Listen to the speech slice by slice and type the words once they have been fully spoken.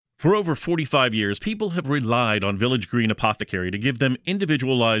For over 45 years, people have relied on Village Green Apothecary to give them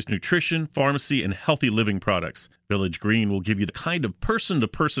individualized nutrition, pharmacy, and healthy living products. Village Green will give you the kind of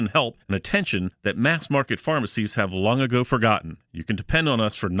person-to-person help and attention that mass-market pharmacies have long ago forgotten. You can depend on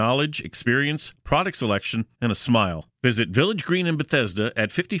us for knowledge, experience, product selection, and a smile. Visit Village Green in Bethesda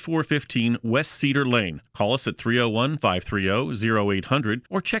at 5415 West Cedar Lane. Call us at 301-530-0800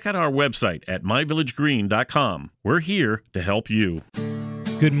 or check out our website at myvillagegreen.com. We're here to help you.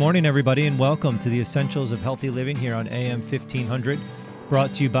 Good morning, everybody, and welcome to the Essentials of Healthy Living here on AM 1500,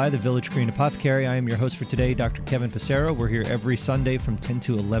 brought to you by the Village Green Apothecary. I am your host for today, Dr. Kevin Passero. We're here every Sunday from 10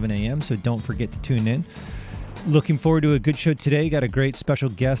 to 11 a.m., so don't forget to tune in. Looking forward to a good show today. Got a great special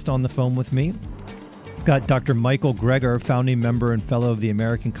guest on the phone with me. Got Dr. Michael Greger, founding member and fellow of the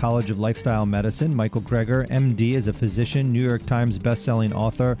American College of Lifestyle Medicine. Michael Greger, MD, is a physician, New York Times bestselling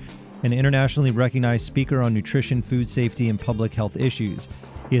author, and internationally recognized speaker on nutrition, food safety, and public health issues.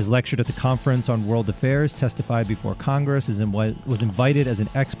 He has lectured at the Conference on World Affairs, testified before Congress, was invited as an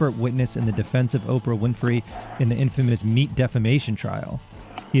expert witness in the defense of Oprah Winfrey in the infamous meat defamation trial.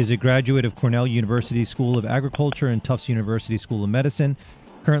 He is a graduate of Cornell University School of Agriculture and Tufts University School of Medicine.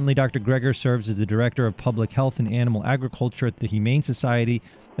 Currently, Dr. Greger serves as the Director of Public Health and Animal Agriculture at the Humane Society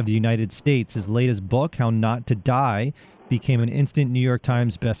of the United States. His latest book, How Not to Die, became an instant New York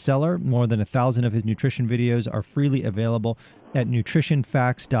Times bestseller. More than 1,000 of his nutrition videos are freely available at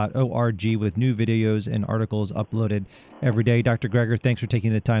nutritionfacts.org with new videos and articles uploaded every day. Dr. Greger, thanks for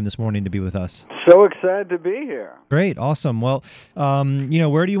taking the time this morning to be with us. So excited to be here. Great. Awesome. Well,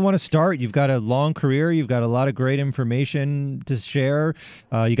 where do you want to start? You've got a long career. You've got a lot of great information to share.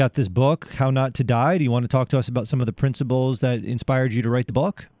 You got this book, How Not to Die. Do you want to talk to us about some of the principles that inspired you to write the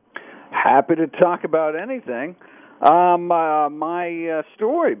book? Happy to talk about anything. My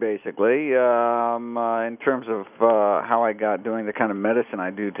story, basically, in terms of how I got doing the kind of medicine I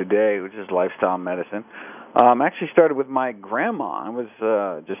do today, which is lifestyle medicine, actually started with my grandma. I was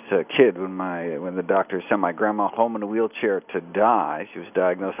just a kid when the doctor sent my grandma home in a wheelchair to die. She was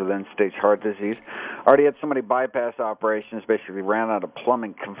diagnosed with end-stage heart disease. Already had so many bypass operations, basically ran out of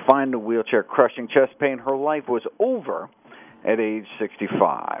plumbing, confined to a wheelchair, crushing chest pain. Her life was over at age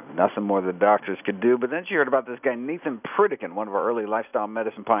 65. Nothing more the doctors could do. But then she heard about this guy, Nathan Pritikin, one of our early lifestyle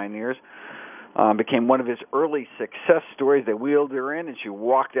medicine pioneers. Became one of his early success stories. They wheeled her in, and she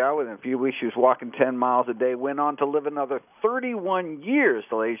walked out. Within a few weeks, she was walking 10 miles a day, went on to live another 31 years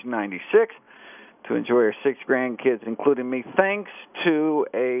till age 96 to enjoy her 6 grandkids, including me, thanks to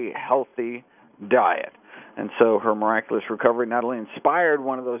a healthy diet. And so her miraculous recovery not only inspired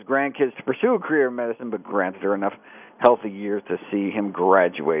one of those grandkids to pursue a career in medicine, but granted her enough healthy years to see him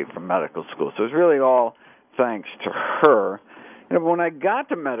graduate from medical school. So it was really all thanks to her. And when I got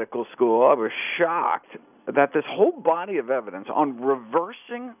to medical school, I was shocked that this whole body of evidence on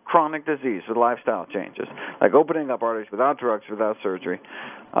reversing chronic disease with lifestyle changes, like opening up arteries without drugs, without surgery,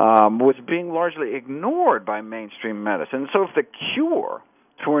 was being largely ignored by mainstream medicine. So if the cure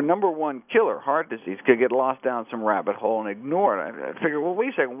to our number one killer, heart disease, could get lost down some rabbit hole and ignored, I figured, well, wait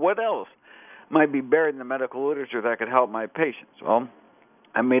a second, what else might be buried in the medical literature that could help my patients? Well,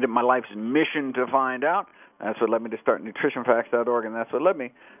 I made it my life's mission to find out. That's what led me to start nutritionfacts.org, and that's what led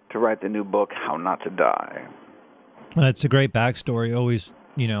me to write the new book, How Not to Die. That's a great backstory. Always,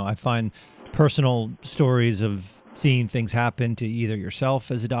 I find personal stories of seeing things happen to either yourself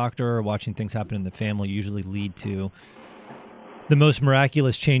as a doctor or watching things happen in the family usually lead to the most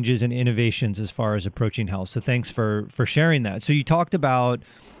miraculous changes and innovations as far as approaching health. So thanks for sharing that. So you talked about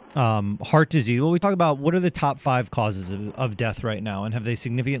heart disease. Well, we talk about what are the top 5 causes of death right now, and have they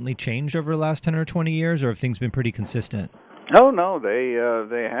significantly changed over the last 10 or 20 years, or have things been pretty consistent? Oh, no, they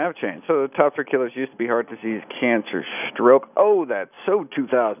have changed. So the top 3 killers used to be heart disease, cancer, stroke. Oh, that's so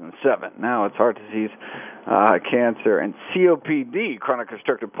 2007. Now it's heart disease, cancer, and COPD, chronic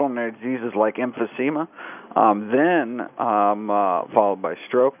obstructive pulmonary diseases like emphysema, then followed by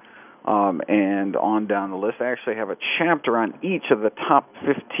stroke. And on down the list. I actually have a chapter on each of the top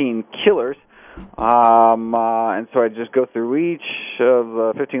 15 killers. And so I just go through each of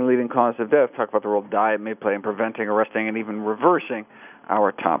the 15 leading causes of death, talk about the role diet may play in preventing, arresting, and even reversing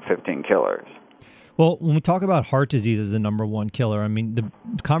our top 15 killers. Well, when we talk about heart disease as the number one killer, I mean, the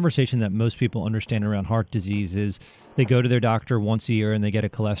conversation that most people understand around heart disease is they go to their doctor once a year and they get a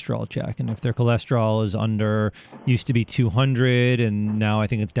cholesterol check. And if their cholesterol is used to be 200, and now I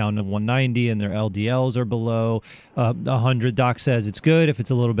think it's down to 190, and their LDLs are below 100, doc says it's good. If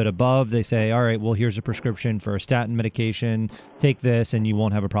it's a little bit above, they say, all right, well, here's a prescription for a statin medication. Take this and you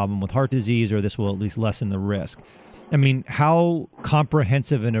won't have a problem with heart disease, or this will at least lessen the risk. I mean, how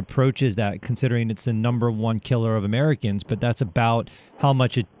comprehensive an approach is that, considering it's the number one killer of Americans, but that's about how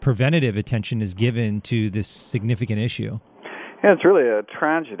much preventative attention is given to this significant issue? Yeah, it's really a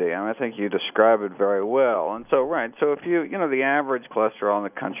tragedy. I think you describe it very well. And so, so if the average cholesterol in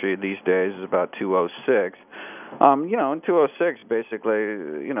the country these days is about 206. And 206, basically,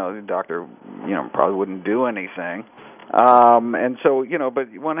 the doctor, probably wouldn't do anything. And so,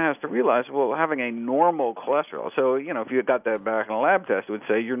 but one has to realize, well, having a normal cholesterol, so, if you got that back in a lab test, it would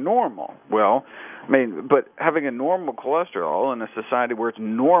say you're normal. Well, but having a normal cholesterol in a society where it's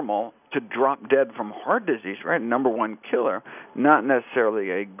normal to drop dead from heart disease, right, number one killer, not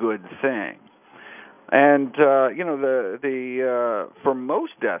necessarily a good thing. And, for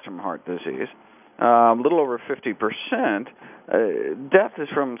most deaths from heart disease, a little over 50%, death is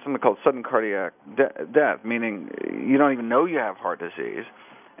from something called sudden cardiac death, meaning you don't even know you have heart disease,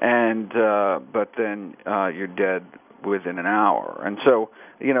 and but then you're dead within an hour. And so,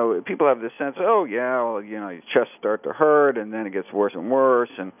 people have this sense, your chest starts to hurt, and then it gets worse and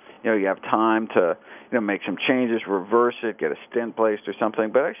worse, and you have time to make some changes, reverse it, get a stent placed or something.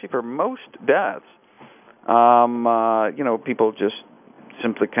 But actually, for most deaths, people just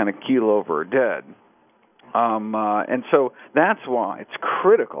simply kind of keel over or dead. And so that's why it's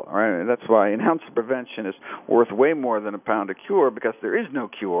critical, right? That's why an ounce of prevention is worth way more than a pound of cure, because there is no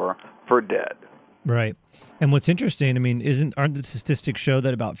cure for dead. Right. And what's interesting, aren't the statistics show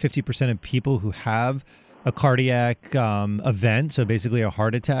that about 50% of people who have a cardiac event, so basically a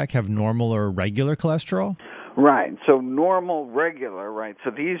heart attack, have normal or regular cholesterol? Right. So normal, regular, right?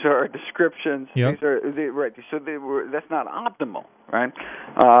 So these are descriptions. Yep. Right. So that's not optimal, right?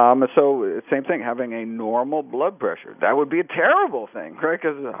 So same thing, having a normal blood pressure. That would be a terrible thing, right?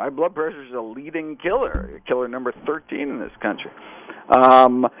 Because high blood pressure is a leading killer number 13 in this country.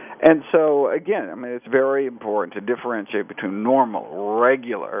 And so, again, it's very important to differentiate between normal,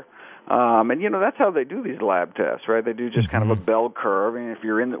 regular, and that's how they do these lab tests, right? They do just kind of a bell curve, and if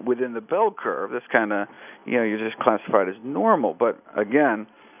you're within the bell curve, that's kind of, you're just classified as normal. But again,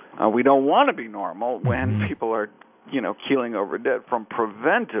 we don't want to be normal when people are, keeling over dead from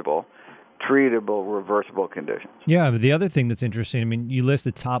preventable, treatable, reversible conditions. Yeah, but the other thing that's interesting, you list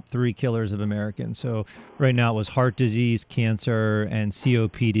the top 3 killers of Americans. So right now it was heart disease, cancer, and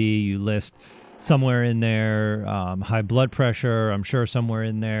COPD. You list somewhere in there high blood pressure. I'm sure somewhere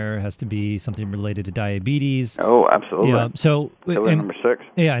in there has to be something related to diabetes. Oh, absolutely. Yeah. So killer number 6.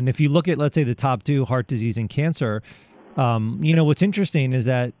 Yeah, and if you look at, let's say, the top 2, heart disease and cancer, what's interesting is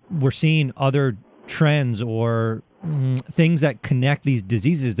that we're seeing other trends or things that connect these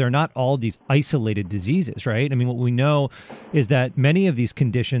diseases. They're not all these isolated diseases, right? What we know is that many of these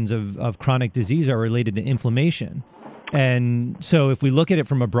conditions of chronic disease are related to inflammation. And so if we look at it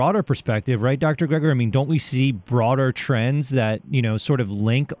from a broader perspective, right, Dr. Greger, don't we see broader trends that, sort of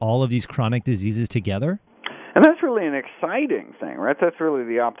link all of these chronic diseases together? And that's really an exciting thing, right? That's really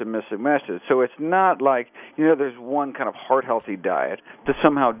the optimistic message. So it's not like, there's one kind of heart-healthy diet that's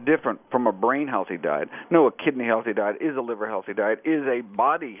somehow different from a brain-healthy diet. No, a kidney-healthy diet is a liver-healthy diet, is a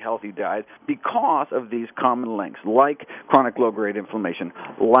body-healthy diet because of these common links, like chronic low-grade inflammation,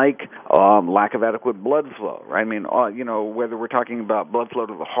 like lack of adequate blood flow, right? Whether we're talking about blood flow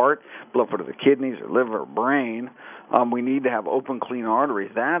to the heart, blood flow to the kidneys or liver or brain, we need to have open, clean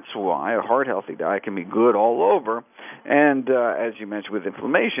arteries. That's why a heart-healthy diet can be good all over. And as you mentioned, with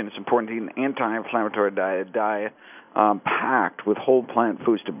inflammation, it's important to eat an anti-inflammatory diet packed with whole plant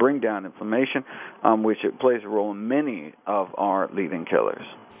foods to bring down inflammation, which it plays a role in many of our leading killers.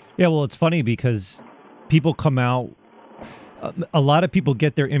 Yeah, well, it's funny because people come out, a lot of people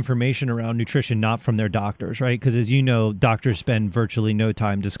get their information around nutrition not from their doctors, right? Because as you know, doctors spend virtually no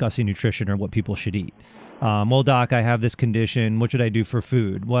time discussing nutrition or what people should eat. Well, doc, I have this condition. What should I do for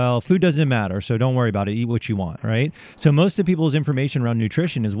food? Well, food doesn't matter, so don't worry about it. Eat what you want, right? So most of people's information around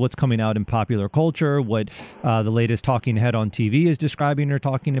nutrition is what's coming out in popular culture, what the latest talking head on TV is describing or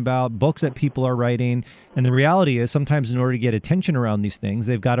talking about, books that people are writing. And the reality is sometimes in order to get attention around these things,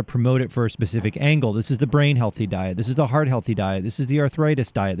 they've got to promote it for a specific angle. This is the brain healthy diet. This is the heart healthy diet. This is the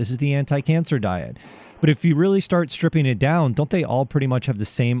arthritis diet. This is the anti-cancer diet. But if you really start stripping it down, don't they all pretty much have the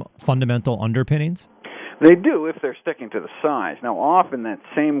same fundamental underpinnings? They do if they're sticking to the science. Now, often that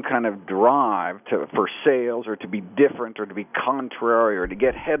same kind of drive for sales or to be different or to be contrary or to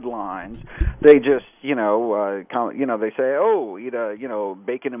get headlines, they just, they say, eat a,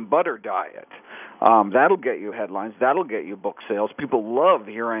 bacon and butter diet. That'll get you headlines. That'll get you book sales. People love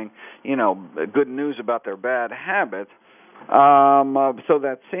hearing, good news about their bad habits. So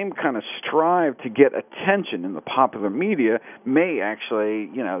that same kind of strive to get attention in the popular media may actually,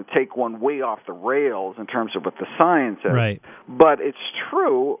 take one way off the rails in terms of what the science says. Right. But it's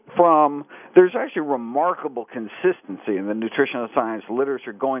true there's actually remarkable consistency in the nutritional science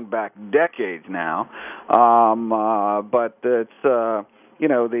literature going back decades now. But it's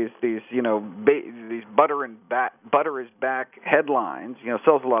these butter is back headlines,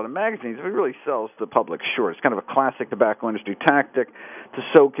 sells a lot of magazines. It really sells the public short. It's kind of a classic tobacco industry tactic to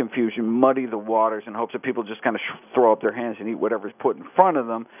sow confusion, muddy the waters in hopes that people just kind of throw up their hands and eat whatever's put in front of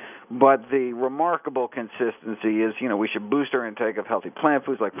them. But the remarkable consistency is, we should boost our intake of healthy plant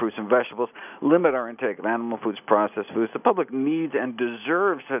foods like fruits and vegetables, limit our intake of animal foods, processed foods. The public needs and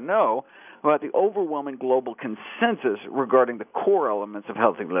deserves to know about the overwhelming global consensus regarding the core elements of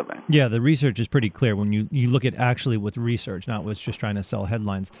healthy living. Yeah, the research is pretty clear. When you look at actually what's research, not what's just trying to sell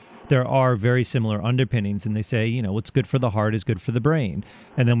headlines, there are very similar underpinnings, and they say, what's good for the heart is good for the brain.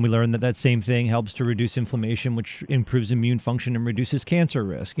 And then we learn that same thing helps to reduce inflammation, which improves immune function and reduces cancer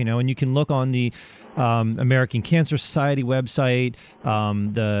risk. And you can look on the American Cancer Society website,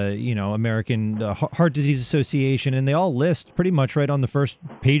 the American Heart Disease Association, and they all list pretty much right on the first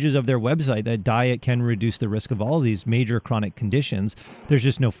pages of their website that diet can reduce the risk of all of these major chronic conditions. There's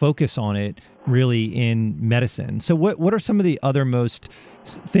just no focus on it really in medicine. So what are some of the other most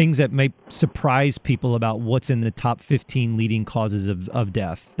things that may surprise people about what's in the top 15 leading causes of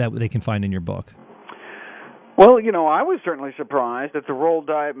death that they can find in your book? Well, I was certainly surprised at the role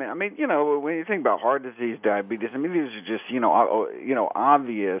diet. When you think about heart disease, diabetes, these are just,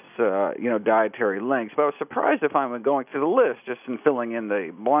 obvious, dietary links. But I was surprised if I'm going through the list, just in filling in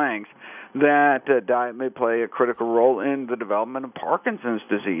the blanks, that diet may play a critical role in the development of Parkinson's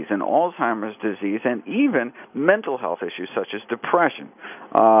disease and Alzheimer's disease, and even mental health issues such as depression.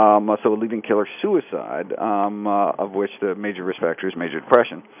 So a leading killer, suicide, of which the major risk factor is major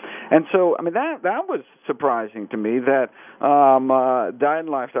depression. And so, that was surprising to me that diet and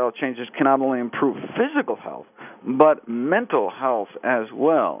lifestyle changes can not only improve physical health, but mental health as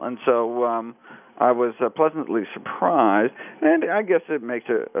well. And so I was pleasantly surprised, and I guess it makes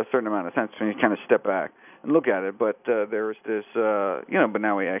a certain amount of sense when you kind of step back and look at it. But there's this, but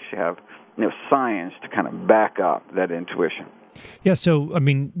now we actually have science to kind of back up that intuition. Yeah, so,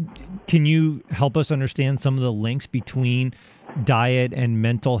 can you help us understand some of the links between diet and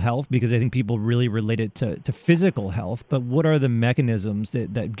mental health? Because I think people really relate it to physical health, but what are the mechanisms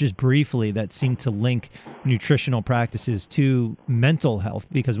that just briefly that seem to link nutritional practices to mental health?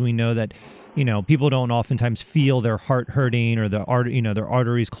 Because we know that, people don't oftentimes feel their heart hurting or their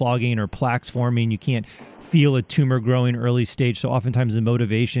arteries clogging or plaques forming. You can't feel a tumor growing early stage. So oftentimes the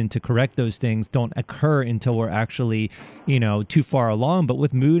motivation to correct those things don't occur until we're actually, too far along. But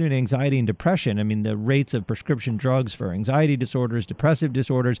with mood and anxiety and depression, the rates of prescription drugs for anxiety disorders, depressive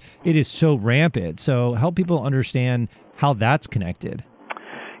disorders, it is so rampant. So help people understand how that's connected.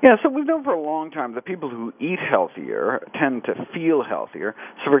 Yeah, so we've known for a long time that people who eat healthier tend to feel healthier.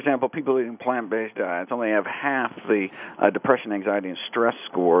 So, for example, people eating plant-based diets only have half the depression, anxiety, and stress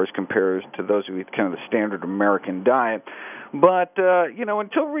scores compared to those who eat kind of the standard American diet. But,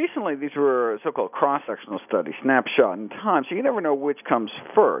 until recently, these were so-called cross-sectional studies, snapshot in time, so you never know which comes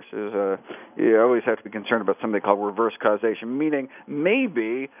first. You always have to be concerned about something called reverse causation, meaning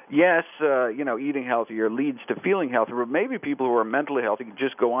maybe, yes, eating healthier leads to feeling healthier, but maybe people who are mentally healthy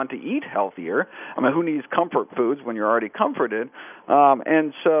just go on to eat healthier. Who needs comfort foods when you're already comforted?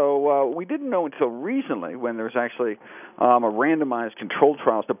 And so we didn't know until recently when there's actually a randomized controlled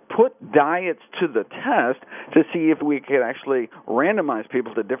trials to put diets to the test to see if we could actually randomize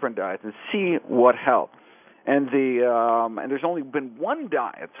people to different diets and see what helped. And there's only been one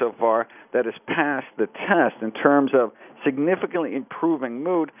diet so far that has passed the test in terms of significantly improving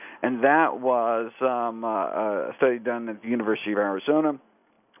mood, and that was a study done at the University of Arizona.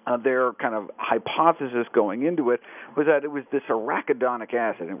 Their kind of hypothesis going into it was that it was this arachidonic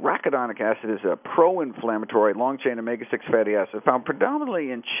acid. And arachidonic acid is a pro-inflammatory long-chain omega-6 fatty acid found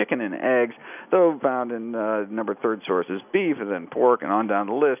predominantly in chicken and eggs, though found in number third sources, beef and then pork and on down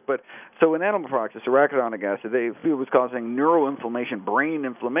the list. But so in animal products, this arachidonic acid, they feel was causing neuroinflammation, brain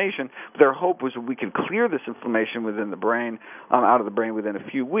inflammation. But their hope was we could clear this inflammation within the brain, out of the brain within a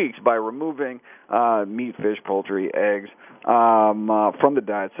few weeks by removing meat, fish, poultry, eggs from the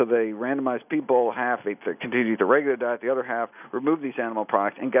diet. So they randomized people, half ate continued to eat the regular diet, the other half removed these animal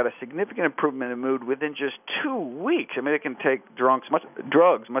products, and got a significant improvement in mood within just 2 weeks. It can take drugs much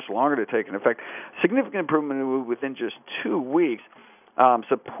longer to take in effect. Significant improvement in mood within just 2 weeks.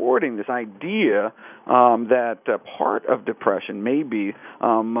 Supporting this idea that part of depression may be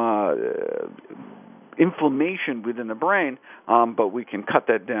inflammation within the brain, but we can cut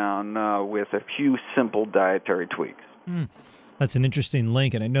that down with a few simple dietary tweaks. That's an interesting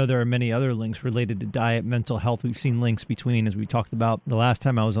link, and I know there are many other links related to diet, mental health. We've seen links between, as we talked about the last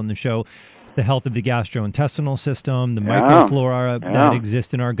time I was on the show, the health of the gastrointestinal system, the microflora that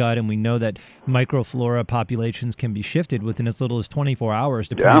exist in our gut, and we know that microflora populations can be shifted within as little as 24 hours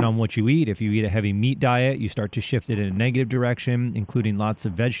depending on what you eat. If you eat a heavy meat diet, you start to shift it in a negative direction, including lots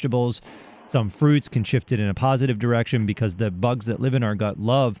of vegetables. Some fruits can shift it in a positive direction because the bugs that live in our gut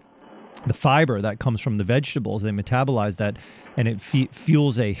love the fiber that comes from the vegetables. They metabolize that, and it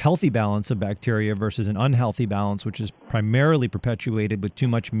fuels a healthy balance of bacteria versus an unhealthy balance, which is primarily perpetuated with too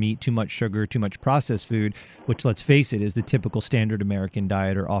much meat, too much sugar, too much processed food, which, let's face it, is the typical standard American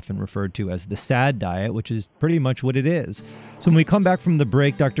diet, or often referred to as the SAD diet, which is pretty much what it is. So when we come back from the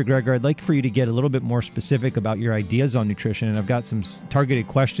break, Dr. Greger, I'd like for you to get a little bit more specific about your ideas on nutrition, and I've got some targeted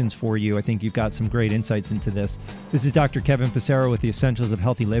questions for you. I think you've got some great insights into this. This is Dr. Kevin Passero with the Essentials of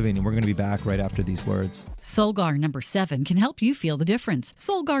Healthy Living, and we're going to be back right after these words. Solgar number 7 can help you feel the difference.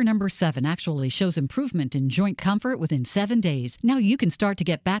 Solgar number 7 actually shows improvement in joint comfort within 7 days. Now you can start to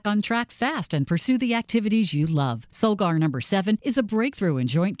get back on track fast and pursue the activities you love. Solgar number 7 is a breakthrough in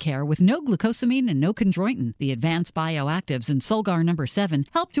joint care with no glucosamine and no chondroitin. The advanced bioactives in Solgar number 7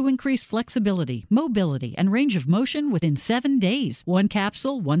 help to increase flexibility, mobility, and range of motion within 7 days. One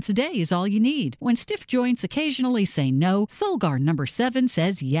capsule once a day is all you need. When stiff joints occasionally say no, Solgar number 7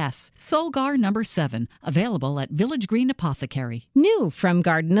 says yes. Solgar number 7, available at Village Green Apothecary. New from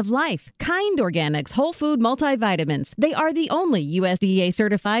Garden of Life, Kind Organics Whole Food Multivitamins. They are the only USDA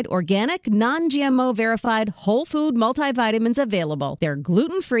certified organic, non-GMO verified whole food multivitamins available. They're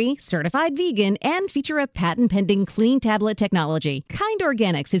gluten-free, certified vegan, and feature a patent-pending clean tablet technology. Kind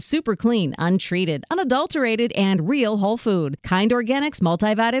Organics is super clean, untreated, unadulterated, and real whole food. Kind Organics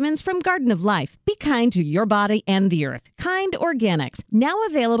multivitamins from Garden of Life. Be kind to your body and the earth. Kind Organics, now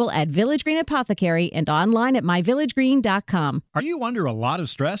available at Village Green Apothecary and online at myvillagegreen.com. Are you under a lot of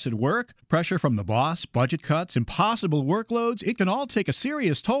stress at work? Pressure from the boss, budget cuts, impossible workloads? It can all take a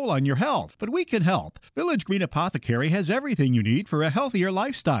serious toll on your health, but we can help. Village Green Apothecary has everything you need for a healthier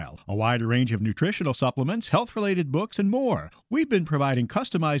lifestyle. A wide range of nutritional supplements, health-related books, and more. We've been providing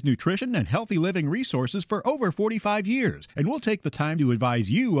customized nutrition and healthy living resources for over 45 years, and we'll take the time to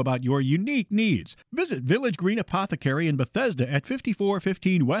advise you about your unique needs. Visit Village Green Apothecary in Bethesda at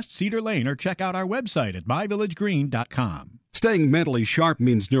 5415 West Cedar Lane, or check out our website at myvillagegreen.com. Staying mentally sharp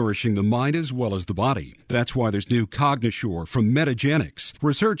means nourishing the mind as well as the body. That's why there's new Cognisure from Metagenics.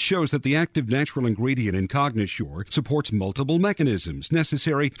 Research shows that the active natural ingredient in Cognisure supports multiple mechanisms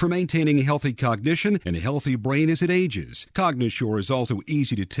necessary for maintaining healthy cognition and a healthy brain as it ages. Cognisure is also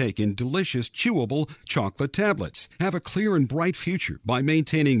easy to take in delicious, chewable chocolate tablets. Have a clear and bright future by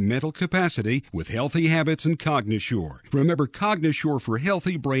maintaining mental capacity with healthy habits and Cognisure. Remember, Cognisure for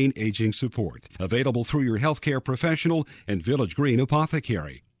healthy brain aging support. Available through your healthcare professional and Village Green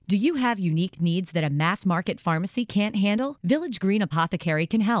Apothecary. Do you have unique needs that a mass market pharmacy can't handle? Village Green Apothecary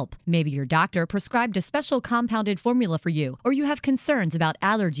can help. Maybe your doctor prescribed a special compounded formula for you, or you have concerns about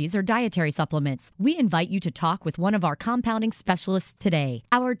allergies or dietary supplements. We invite you to talk with one of our compounding specialists today.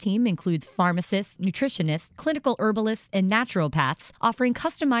 Our team includes pharmacists, nutritionists, clinical herbalists, and naturopaths, offering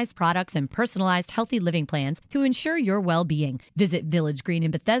customized products and personalized healthy living plans to ensure your well-being. Visit Village Green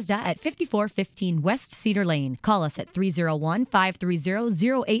in Bethesda at 5415 West Cedar Lane. Call us at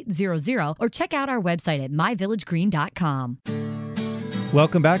 301-530-0800 or check out our website at myvillagegreen.com.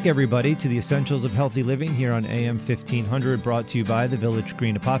 Welcome back, everybody, to the Essentials of Healthy Living here on AM 1500, brought to you by the Village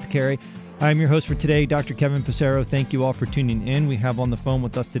Green Apothecary. I'm your host for today, Dr. Kevin Passero. Thank you all for tuning in. We have on the phone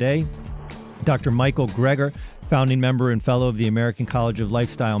with us today Dr. Michael Greger, founding member and fellow of the American College of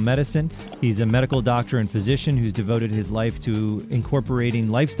Lifestyle Medicine. He's a medical doctor and physician who's devoted his life to incorporating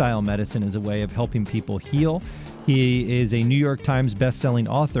lifestyle medicine as a way of helping people heal. He is a New York Times best-selling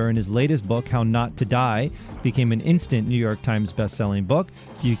author, and his latest book, How Not to Die, became an instant New York Times best-selling book.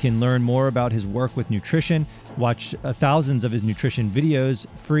 You can learn more about his work with nutrition, watch thousands of his nutrition videos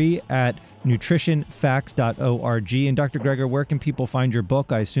free at nutritionfacts.org. And Dr. Greger, where can people find your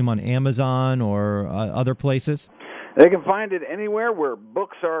book? I assume on Amazon or other places? They can find it anywhere where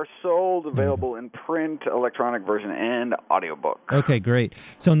books are sold, available in print, electronic version, and audiobook. Okay, great.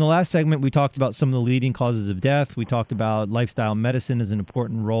 So in the last segment, we talked about some of the leading causes of death. We talked about lifestyle medicine as an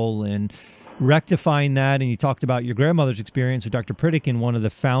important role in rectifying that, and you talked about your grandmother's experience with Dr. Pritikin, one of the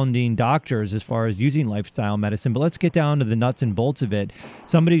founding doctors as far as using lifestyle medicine. But let's get down to the nuts and bolts of it.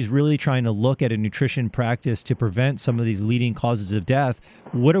 Somebody's really trying to look at a nutrition practice to prevent some of these leading causes of death.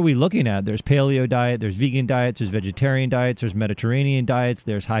 What are we looking at? There's paleo diet, there's vegan diets, there's vegetarian diets, there's Mediterranean diets,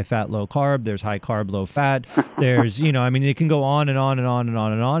 there's high fat, low carb, there's high carb, low fat. There's, it can go on and on and on and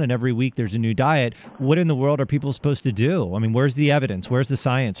on and on. And every week there's a new diet. What in the world are people supposed to do? I mean, where's the evidence? Where's the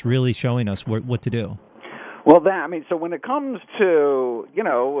science really showing us what to do? Well, so when it comes to,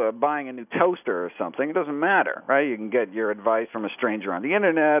 buying a new toaster or something, it doesn't matter, right? You can get your advice from a stranger on the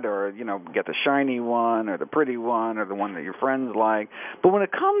internet, or, get the shiny one or the pretty one or the one that your friends like. But when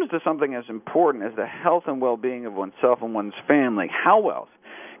it comes to something as important as the health and well-being of oneself and one's family, how else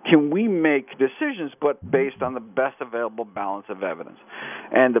can we make decisions but based on the best available balance of evidence?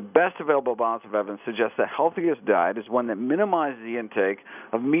 And the best available balance of evidence suggests the healthiest diet is one that minimizes the intake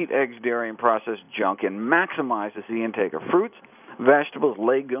of meat, eggs, dairy, and processed junk, and maximizes the intake of fruits, vegetables,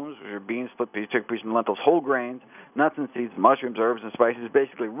 legumes, which are beans, split peas, chickpeas, and lentils, whole grains, nuts and seeds, mushrooms, herbs, and spices,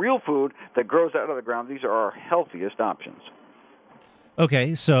 basically real food that grows out of the ground. These are our healthiest options.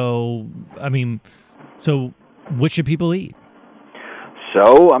 Okay, so what should people eat?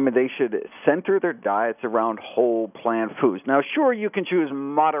 So, they should center their diets around whole plant foods. Now, sure, you can choose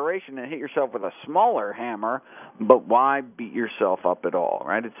moderation and hit yourself with a smaller hammer, but why beat yourself up at all,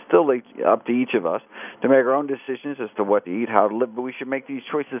 right? It's still up to each of us to make our own decisions as to what to eat, how to live, but we should make these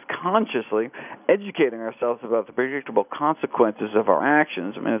choices consciously, educating ourselves about the predictable consequences of our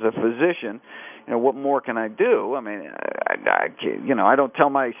actions. As a physician, what more can I do? I don't tell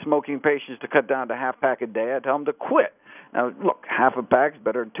my smoking patients to cut down to half pack a day. I tell them to quit. Now, look, half a pack's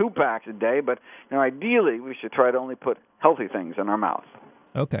better than 2 packs a day, but ideally we should try to only put healthy things in our mouth.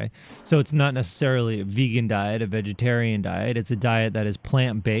 Okay. So it's not necessarily a vegan diet, a vegetarian diet. It's a diet that is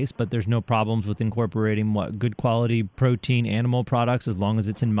plant-based, but there's no problems with incorporating good quality protein animal products as long as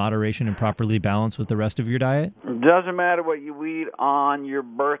it's in moderation and properly balanced with the rest of your diet? It doesn't matter what you eat on your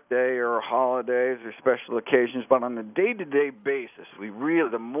birthday or holidays or special occasions, but on a day-to-day basis,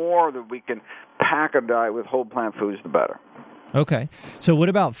 the more that we can pack a diet with whole plant foods, the better. Okay. So what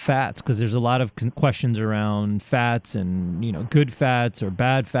about fats? Because there's a lot of questions around fats and, good fats or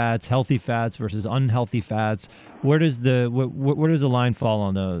bad fats, healthy fats versus unhealthy fats. Where does the line fall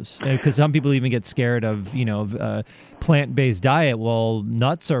on those? Because some people even get scared of, plant-based diet. Well,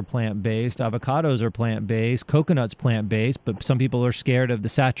 nuts are plant-based, avocados are plant-based, coconuts plant-based, but some people are scared of the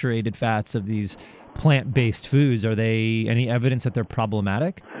saturated fats of these plant-based foods. Are they any evidence that they're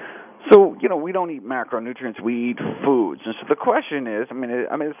problematic? So, we don't eat macronutrients, we eat foods. And so the question is,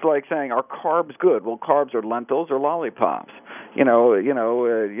 it's like saying, are carbs good? Well, carbs are lentils or lollipops.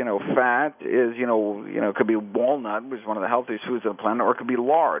 Fat is, could be walnut, which is one of the healthiest foods on the planet, or it could be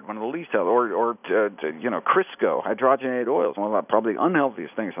lard, one of the least healthy, or Crisco, hydrogenated oils, one of the probably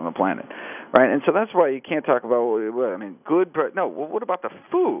unhealthiest things on the planet, right? And so that's why you can't talk about, what about the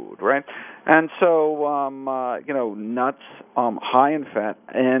food, right? And so, nuts, high in fat,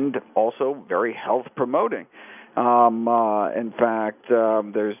 and also very health-promoting. In fact,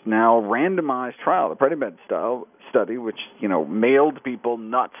 there's now a randomized trial, the Predimed study, which, mailed people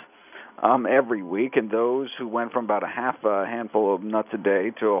nuts every week, and those who went from about a half a handful of nuts a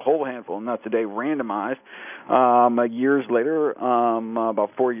day to a whole handful of nuts a day randomized years later, about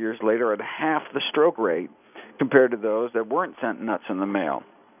 4 years later, at half the stroke rate compared to those that weren't sent nuts in the mail.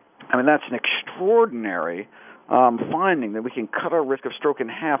 That's an extraordinary finding that we can cut our risk of stroke in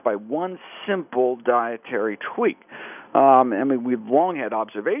half by one simple dietary tweak. We've long had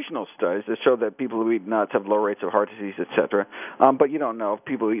observational studies that show that people who eat nuts have low rates of heart disease, etc. But you don't know if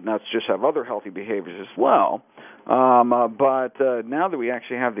people who eat nuts just have other healthy behaviors as well. But now that we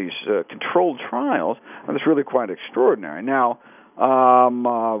actually have these controlled trials, it's really quite extraordinary. Now,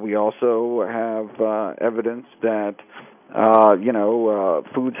 we also have evidence that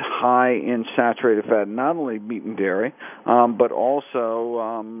foods high in saturated fat, not only meat and dairy, but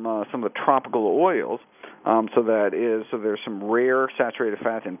also some of the tropical oils. So there's some rare saturated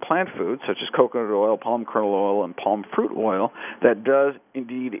fats in plant foods, such as coconut oil, palm kernel oil, and palm fruit oil, that does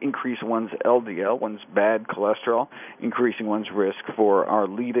indeed increase one's LDL, one's bad cholesterol, increasing one's risk for our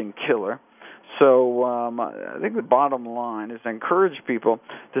leading killer. So I think the bottom line is to encourage people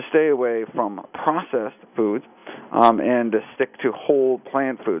to stay away from processed foods and to stick to whole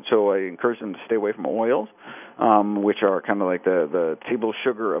plant foods. So I encourage them to stay away from oils, which are kind of like the table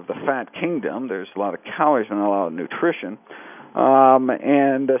sugar of the fat kingdom. There's a lot of calories and a lot of nutrition.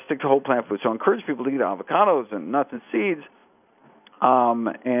 And stick to whole plant foods. So I encourage people to eat avocados and nuts and seeds,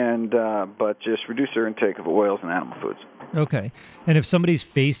 but just reduce their intake of oils and animal foods. Okay. And if somebody's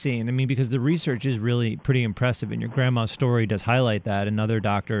facing, I mean, because the research is really pretty impressive, and your grandma's story does highlight that, and other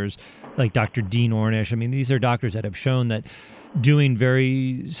doctors like Dr. Dean Ornish, I mean, these are doctors that have shown that doing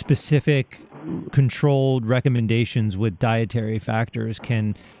very specific, controlled recommendations with dietary factors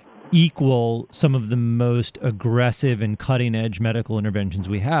can equal some of the most aggressive and cutting-edge medical interventions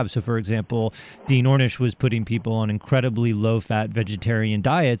we have. So, for example, Dean Ornish was putting people on incredibly low-fat vegetarian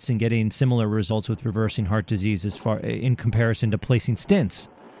diets and getting similar results with reversing heart disease as far in comparison to placing stents.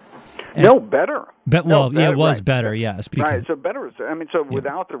 And no, better. It was right. better, yes. Right, so better.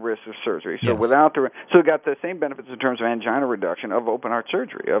 Without the risk of surgery. So it got the same benefits in terms of angina reduction, of open heart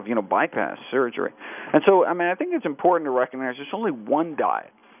surgery, of bypass surgery. And so, I think it's important to recognize there's only one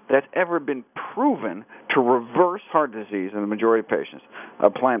diet that's ever been proven to reverse heart disease in the majority of patients, a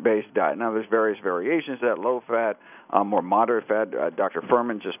plant-based diet. Now, there's various variations of that, low-fat, more moderate fat. Dr.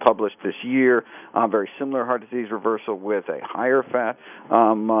 Furman just published this year very similar heart disease reversal with a higher fat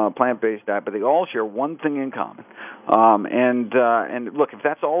plant-based diet, but they all share one thing in common. And look, if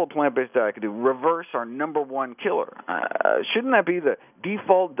that's all a plant-based diet could do, reverse our number one killer. Shouldn't that be the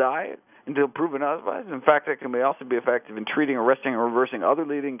default diet until proven otherwise? In fact, it can also be effective in treating, arresting, or reversing other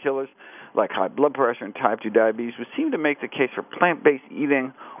leading killers like high blood pressure and type 2 diabetes, which seem to make the case for plant-based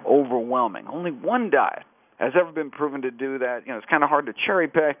eating overwhelming. Only one diet has ever been proven to do that. It's kind of hard to cherry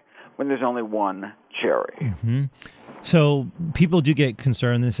pick when there's only one cherry. Mm-hmm. So people do get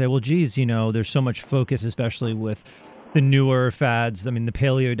concerned and say, well, geez, there's so much focus, especially with the newer fads. I mean, the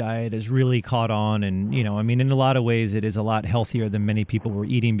paleo diet has really caught on, and, in a lot of ways, it is a lot healthier than many people were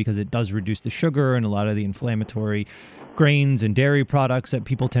eating because it does reduce the sugar and a lot of the inflammatory grains and dairy products that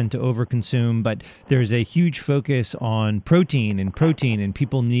people tend to overconsume. But there's a huge focus on protein, and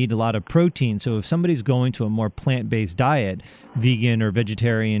people need a lot of protein. So if somebody's going to a more plant-based diet, vegan or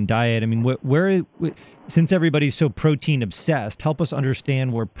vegetarian diet, I mean, where since everybody's so protein obsessed, help us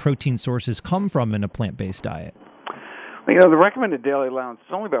understand where protein sources come from in a plant-based diet. Well, the recommended daily allowance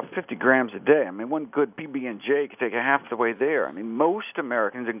is only about 50 grams a day. I mean, one good PB&J could take half the way there. I mean, most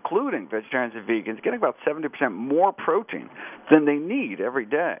Americans, including vegetarians and vegans, getting about 70% more protein than they need every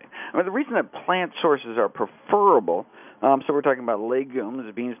day. I mean, the reason that plant sources are preferable, so we're talking about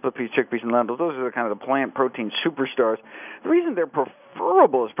legumes, beans, split peas, chickpeas, and lentils. Those are the kind of the plant protein superstars. The reason they're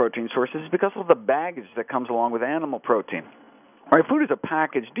preferable as protein sources is because of the baggage that comes along with animal protein. Right, food is a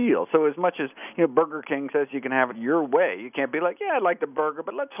package deal. So as much as Burger King says you can have it your way, you can't be like, yeah, I like the burger,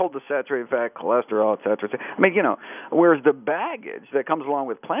 but let's hold the saturated fat, cholesterol, et cetera. I mean, whereas the baggage that comes along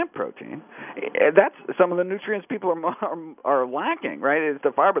with plant protein, that's some of the nutrients people are lacking. Right, it's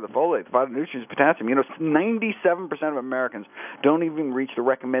the fiber, the folate, the phytonutrients, potassium. 97% of Americans don't even reach the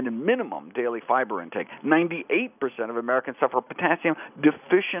recommended minimum daily fiber intake. 98% of Americans suffer potassium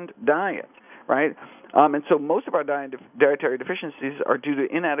deficient diets. Right? And so most of our dietary deficiencies are due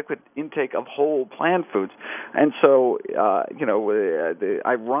to inadequate intake of whole plant foods. And so,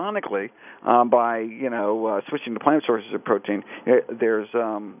 ironically, by, switching to plant sources of protein, there's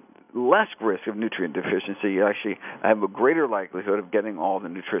less risk of nutrient deficiency. You actually have a greater likelihood of getting all the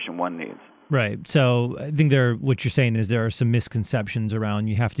nutrition one needs. Right. So I think what you're saying is there are some misconceptions around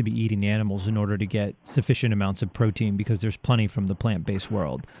you have to be eating animals in order to get sufficient amounts of protein because there's plenty from the plant-based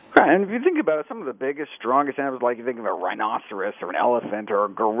world. Right. And if you think about it, some of the biggest, strongest animals, like you think of a rhinoceros or an elephant or a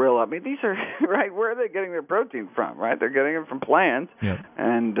gorilla, I mean, these are, right, where are they getting their protein from, right? They're getting it from plants, yep.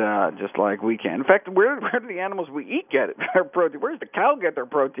 And just like we can. In fact, where do the animals we eat get their protein? Where does the cow get their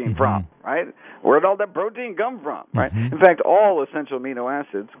protein from, right? Where did all that protein come from, right? In fact, all essential amino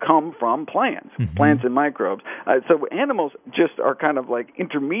acids come from plants and microbes. So animals just are kind of like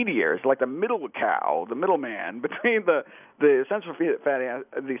intermediaries, like the middle cow, the middleman between the essential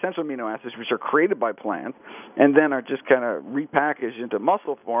the essential amino acids, which are created by plants, and then are just kind of repackaged into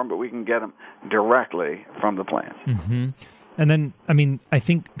muscle form, but we can get them directly from the plants. Mm-hmm. And then, I mean,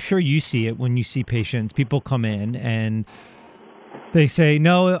 sure you see it when you see patients. People come in and they say,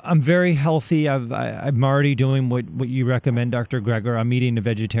 no, I'm very healthy. I'm already doing what you recommend, Dr. Greger. I'm eating a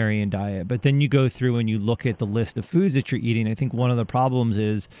vegetarian diet. But then you go through and you look at the list of foods that you're eating. I think one of the problems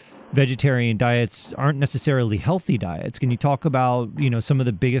is vegetarian diets aren't necessarily healthy diets. Can you talk about, some of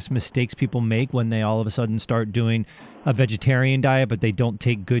the biggest mistakes people make when they all of a sudden start doing a vegetarian diet, but they don't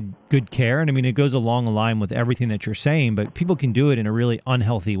take good care? And I mean, it goes along the line with everything that you're saying, but people can do it in a really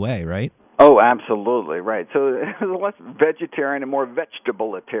unhealthy way, right? Oh, absolutely, right. So less vegetarian and more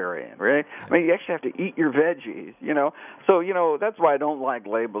vegetabilitarian, right? I mean, you actually have to eat your veggies, you know. So, you know, that's why I don't like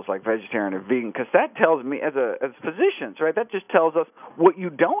labels like vegetarian or vegan, because that tells me, as physicians, right, that just tells us what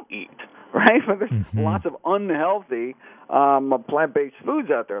you don't eat, right? But there's lots of unhealthy plant-based foods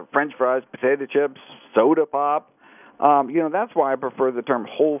out there, French fries, potato chips, soda pop. You know, that's why I prefer the term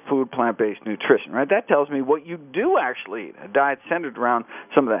whole food plant-based nutrition, right? That tells me what you do actually eat, a diet centered around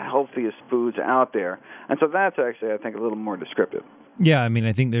some of the healthiest foods out there. And so that's actually, I think, a little more descriptive. Yeah, I mean,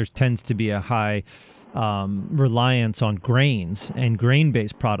 I think there tends to be a high reliance on grains and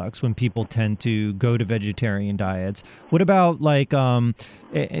grain-based products when people tend to go to vegetarian diets. What about like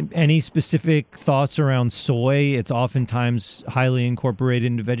any specific thoughts around soy? It's oftentimes highly incorporated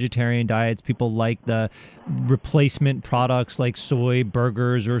into vegetarian diets. People like the replacement products like soy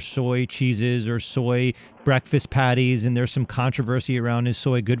burgers or soy cheeses or soy breakfast patties, and there's some controversy around, is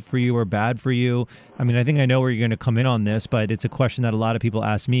soy good for you or bad for you? I mean, I think I know where you're going to come in on this, but it's a question that a lot of people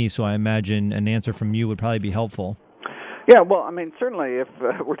ask me, so I imagine an answer from you would probably be helpful. Yeah, well, I mean, certainly if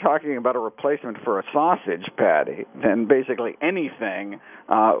we're talking about a replacement for a sausage patty, then basically anything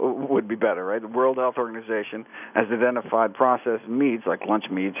would be better, right? The World Health Organization has identified processed meats like lunch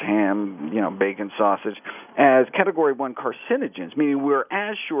meats, ham, you know, bacon, sausage, as Category 1 carcinogens, meaning we're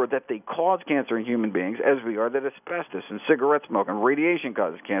as sure that they cause cancer in human beings as we are that asbestos and cigarette smoke and radiation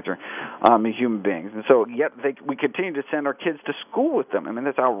causes cancer in human beings. And so yet we continue to send our kids to school with them. I mean,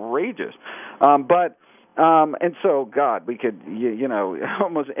 that's outrageous. And so, God, we could, you know,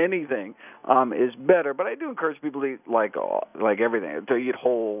 almost anything is better. But I do encourage people to eat like everything, to eat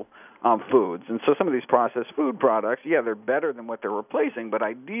whole foods. And so some of these processed food products, yeah, they're better than what they're replacing. But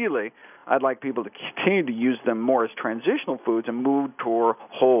ideally, I'd like people to continue to use them more as transitional foods and move toward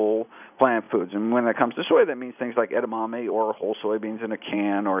whole plant foods. And when it comes to soy, that means things like edamame or whole soybeans in a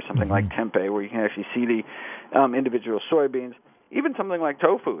can, or something like tempeh, where you can actually see the individual soybeans. Even something like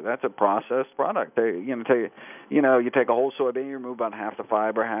tofu, that's a processed product. You take a whole soybean, you remove about half the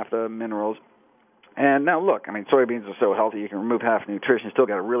fiber, half the minerals. And now, look, I mean, soybeans are so healthy, you can remove half the nutrition, still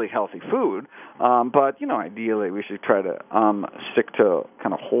got a really healthy food. But, you know, ideally we should try to stick to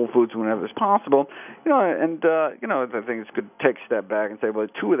kind of whole foods whenever it's possible. You know, and, you know, the thing is, could take a step back and say, well,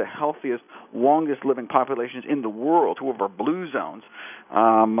 two of the healthiest, longest-living populations in the world, two of our blue zones,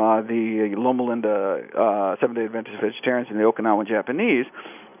 the Loma Linda Seventh-day Adventist vegetarians and the Okinawan Japanese,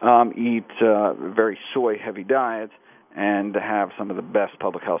 eat very soy-heavy diets and have some of the best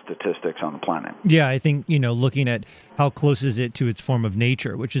public health statistics on the planet. Yeah, I think, you know, looking at how close is it to its form of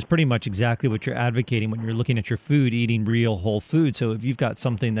nature, which is pretty much exactly what you're advocating when you're looking at your food, eating real whole food. So if you've got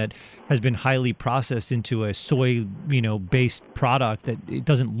something that has been highly processed into a soy, you know, based product that it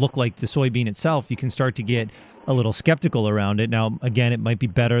doesn't look like the soybean itself, you can start to get a little skeptical around it. Now, again, it might be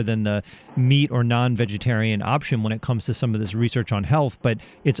better than the meat or non-vegetarian option when it comes to some of this research on health, but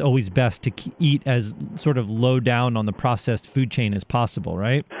it's always best to eat as sort of low down on the processed food chain as possible,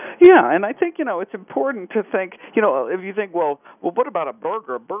 right? Yeah, and I think, you know, it's important to think, you know, if you think, well, what about a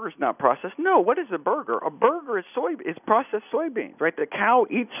burger? A burger's not processed. No, what is a burger? A burger is processed soybeans, right? The cow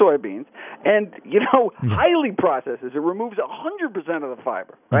eats soybeans and, you know, highly processes. It removes 100% of the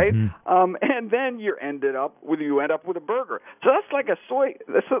fiber, right? And then you end up with a burger. So that's like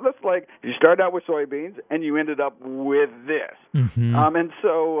that's like you start out with soybeans and you ended up with this. And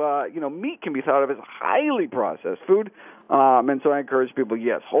so, you know, meat can be thought of as highly processed food. And so I encourage people,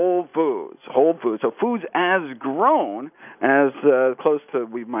 yes, whole foods. So foods as grown, as close to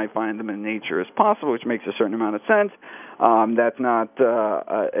we might find them in nature as possible, which makes a certain amount of sense.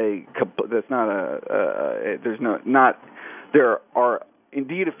 There are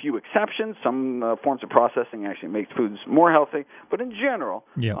indeed a few exceptions. Some forms of processing actually make foods more healthy, but in general,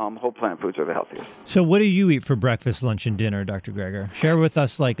 whole plant foods are the healthiest. So what do you eat for breakfast, lunch, and dinner, Dr. Greger? Share with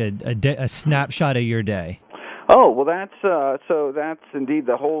us like a snapshot of your day. Oh, well, that's indeed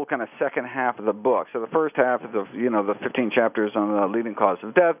the whole kind of second half of the book. So the first half is the 15 chapters on the leading cause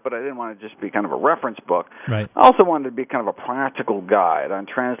of death, but I didn't want to just be kind of a reference book. Right. I also wanted to be kind of a practical guide on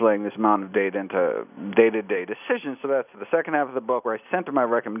translating this amount of data into day-to-day decisions. So that's the second half of the book where I center my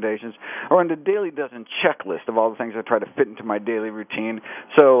recommendations around a daily dozen checklist of all the things I try to fit into my daily routine.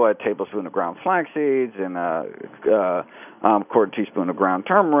 So a tablespoon of ground flax seeds and a quarter teaspoon of ground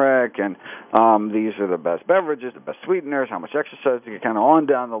turmeric, and these are the best beverages. beverages, the best sweeteners, how much exercise to get, kind of on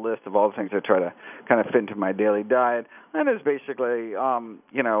down the list of all the things I try to kind of fit into my daily diet. And it's basically,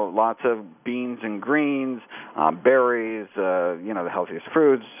 lots of beans and greens, berries, the healthiest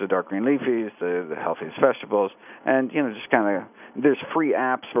fruits, the dark green leafies, the healthiest vegetables, and, just kind of, there's free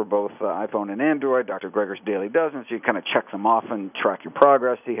apps for both iPhone and Android, Dr. Greger's Daily Dozen, so you kind of check them off and track your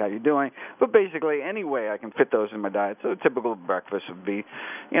progress, see how you're doing. But basically, any way I can fit those in my diet. So a typical breakfast would be,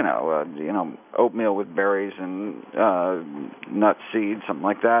 oatmeal with berries and nut seeds, something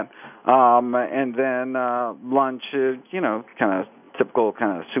like that. And then lunch, kind of typical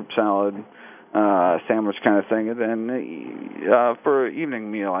kind of soup salad, sandwich kind of thing. And then for evening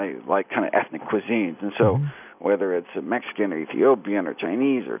meal, I like kind of ethnic cuisines. And so whether it's Mexican or Ethiopian or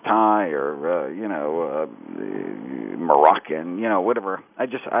Chinese or Thai or, Moroccan, whatever.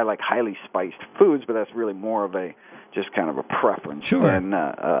 I like highly spiced foods, but that's really more of a just kind of a preference than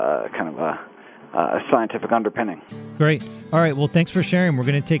kind of a scientific underpinning. Great. All right. Well, thanks for sharing. We're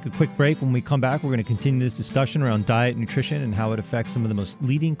going to take a quick break. When we come back, we're going to continue this discussion around diet and nutrition and how it affects some of the most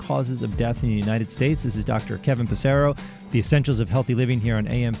leading causes of death in the United States. This is Dr. Kevin Passero, The Essentials of Healthy Living here on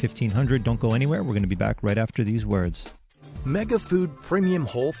AM 1500. Don't go anywhere. We're going to be back right after these words. Mega Food Premium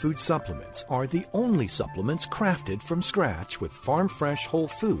Whole Food Supplements are the only supplements crafted from scratch with farm-fresh whole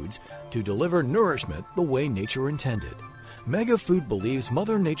foods to deliver nourishment the way nature intended. Mega Food believes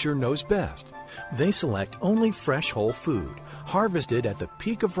Mother Nature knows best. They select only fresh whole food, harvested at the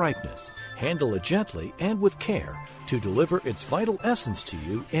peak of ripeness, handle it gently and with care to deliver its vital essence to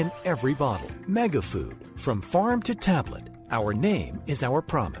you in every bottle. Mega Food, from farm to tablet. Our name is our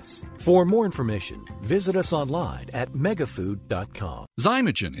promise. For more information, visit us online at megafood.com.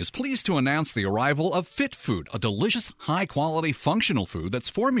 Zymogen is pleased to announce the arrival of Fit Food, a delicious, high-quality, functional food that's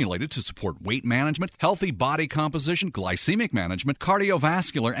formulated to support weight management, healthy body composition, glycemic management,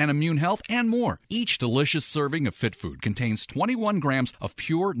 cardiovascular and immune health, and more. Each delicious serving of Fit Food contains 21 grams of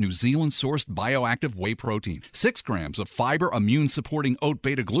pure New Zealand-sourced bioactive whey protein, 6 grams of fiber immune-supporting oat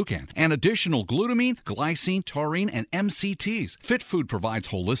beta-glucan, and additional glutamine, glycine, taurine, and MCT. Fit Food provides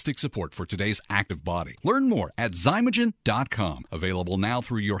holistic support for today's active body. Learn more at Zymogen.com. Available now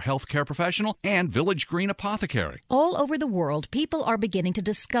through your healthcare professional and Village Green Apothecary. All over the world, people are beginning to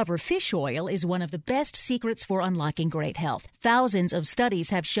discover fish oil is one of the best secrets for unlocking great health. Thousands of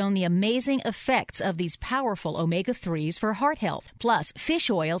studies have shown the amazing effects of these powerful omega-3s for heart health. Plus, fish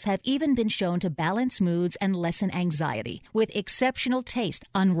oils have even been shown to balance moods and lessen anxiety. With exceptional taste,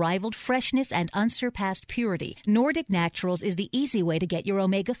 unrivaled freshness, and unsurpassed purity, Nordic Naturals is the easy way to get your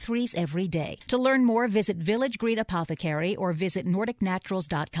omega-3s every day. To learn more, visit Village Green Apothecary or visit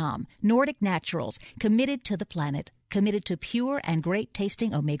NordicNaturals.com. Nordic Naturals, committed to the planet. Committed to pure and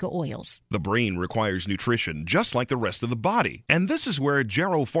great-tasting omega oils. The brain requires nutrition just like the rest of the body, and this is where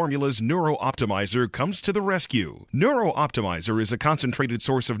Gero Formula's Neuro Optimizer comes to the rescue. Neuro Optimizer is a concentrated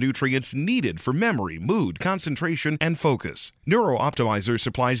source of nutrients needed for memory, mood, concentration, and focus. Neuro Optimizer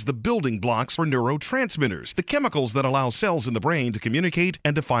supplies the building blocks for neurotransmitters, the chemicals that allow cells in the brain to communicate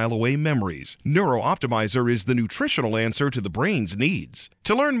and to file away memories. Neuro Optimizer is the nutritional answer to the brain's needs.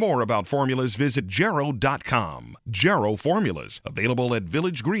 To learn more about formulas, visit Gero.com. Gero Formulas, available at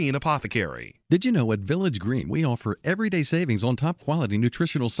Village Green Apothecary. Did you know at Village Green we offer everyday savings on top quality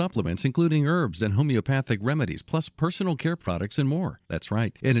nutritional supplements, including herbs and homeopathic remedies, plus personal care products and more? That's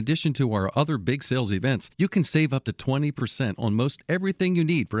right. In addition to our other big sales events, you can save up to 20% on most everything you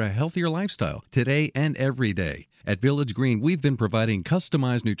need for a healthier lifestyle, today and every day. At Village Green, we've been providing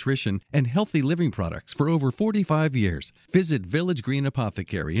customized nutrition and healthy living products for over 45 years. Visit Village Green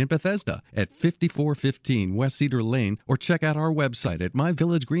Apothecary in Bethesda at 5415 West Cedar Lane or check out our website at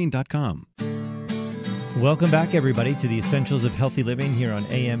myvillagegreen.com. Welcome back, everybody, to the Essentials of Healthy Living here on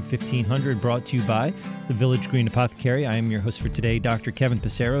AM 1500, brought to you by the Village Green Apothecary. I am your host for today, Dr. Kevin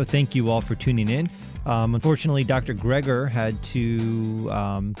Passero. Thank you all for tuning in. Unfortunately, Dr. Greger had to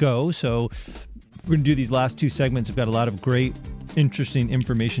go, so we're going to do these last two segments. I've got a lot of great, interesting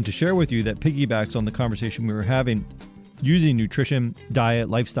information to share with you that piggybacks on the conversation we were having using nutrition, diet,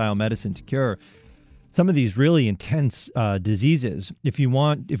 lifestyle medicine to cure some of these really intense diseases. If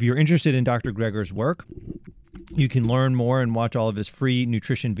you're interested in Dr. Greger's work, you can learn more and watch all of his free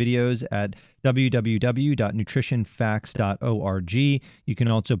nutrition videos at www.nutritionfacts.org. You can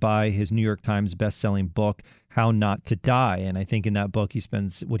also buy his New York Times best-selling book, How Not to Die. And I think in that book, he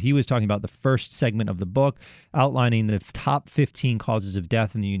spends what he was talking about, the first segment of the book, outlining the top 15 causes of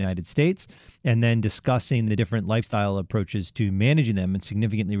death in the United States, and then discussing the different lifestyle approaches to managing them and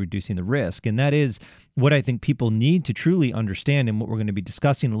significantly reducing the risk. And that is what I think people need to truly understand, and what we're going to be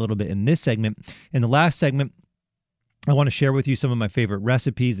discussing a little bit in this segment. In the last segment, I want to share with you some of my favorite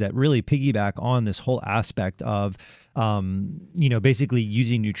recipes that really piggyback on this whole aspect of, basically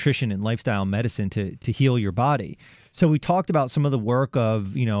using nutrition and lifestyle medicine to heal your body. So we talked about some of the work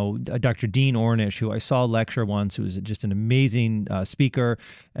of, Dr. Dean Ornish, who I saw lecture once, who was just an amazing speaker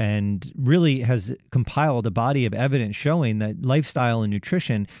and really has compiled a body of evidence showing that lifestyle and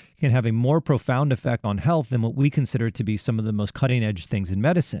nutrition can have a more profound effect on health than what we consider to be some of the most cutting edge things in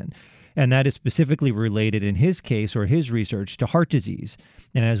medicine. And that is specifically related in his case or his research to heart disease.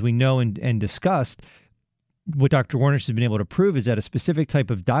 And as we know and discussed, what Dr. Ornish has been able to prove is that a specific type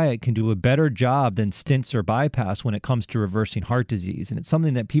of diet can do a better job than stents or bypass when it comes to reversing heart disease. And it's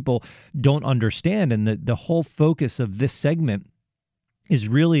something that people don't understand. And the whole focus of this segment is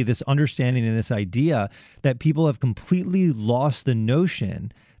really this understanding and this idea that people have completely lost the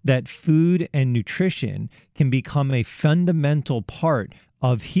notion that food and nutrition can become a fundamental part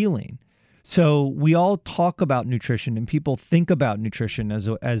of healing. So we all talk about nutrition and people think about nutrition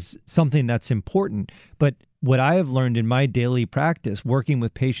as something that's important. But what I have learned in my daily practice, working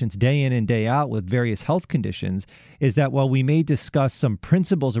with patients day in and day out with various health conditions, is that while we may discuss some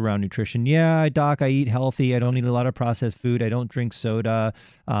principles around nutrition, doc, I eat healthy, I don't eat a lot of processed food, I don't drink soda,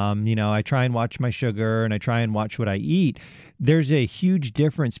 I try and watch my sugar and I try and watch what I eat. There's a huge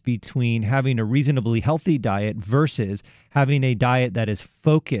difference between having a reasonably healthy diet versus having a diet that is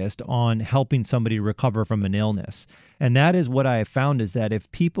focused on helping somebody recover from an illness. And that is what I have found, is that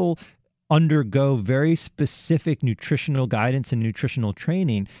if people undergo very specific nutritional guidance and nutritional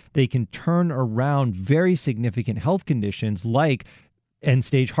training, they can turn around very significant health conditions like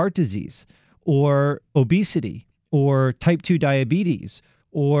end-stage heart disease or obesity or type 2 diabetes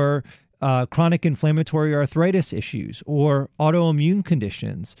or chronic inflammatory arthritis issues or autoimmune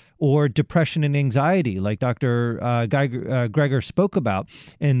conditions or depression and anxiety, like Dr. Greger spoke about,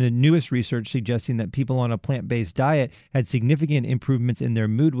 and the newest research suggesting that people on a plant-based diet had significant improvements in their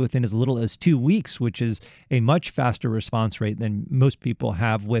mood within as little as 2 weeks, which is a much faster response rate than most people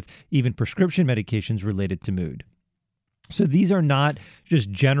have with even prescription medications related to mood. So these are not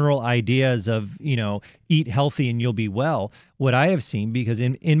just general ideas of, eat healthy and you'll be well. What I have seen, because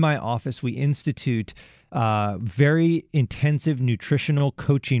in my office, we institute very intensive nutritional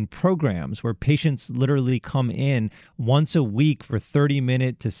coaching programs where patients literally come in once a week for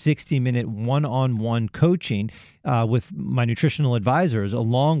 30-minute to 60-minute one-on-one coaching with my nutritional advisors,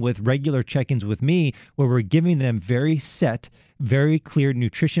 along with regular check-ins with me, where we're giving them very set, very clear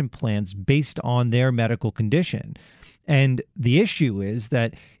nutrition plans based on their medical condition. And the issue is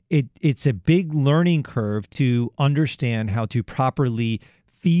that it's a big learning curve to understand how to properly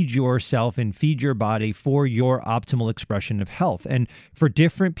feed yourself and feed your body for your optimal expression of health. And for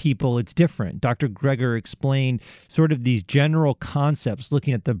different people, it's different. Dr. Greger explained sort of these general concepts,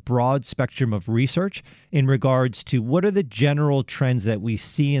 looking at the broad spectrum of research in regards to what are the general trends that we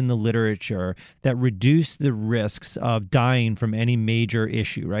see in the literature that reduce the risks of dying from any major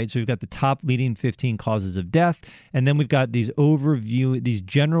issue, right? So we've got the top leading 15 causes of death, and then we've got these these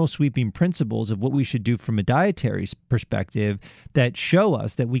general sweeping principles of what we should do from a dietary perspective that show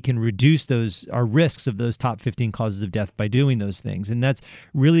us that we can reduce our risks of those top 15 causes of death by doing those things. And that's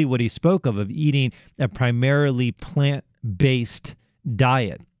really what he spoke of eating a primarily plant-based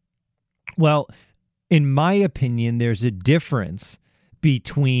diet. Well, in my opinion, there's a difference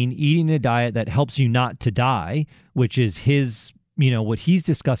between eating a diet that helps you not to die, which is what he's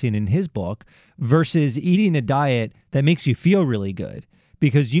discussing in his book, versus eating a diet that makes you feel really good.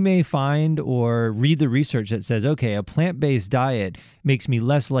 Because you may find or read the research that says, okay, a plant-based diet makes me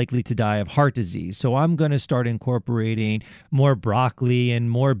less likely to die of heart disease. So I'm going to start incorporating more broccoli and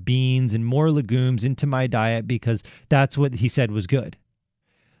more beans and more legumes into my diet because that's what he said was good.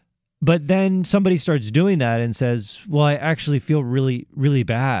 But then somebody starts doing that and says, well, I actually feel really, really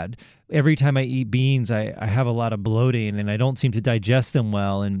bad. Every time I eat beans, I have a lot of bloating and I don't seem to digest them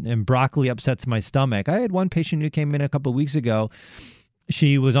well. And broccoli upsets my stomach. I had one patient who came in a couple of weeks ago.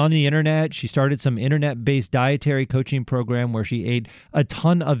 She was on the internet. She started some internet-based dietary coaching program where she ate a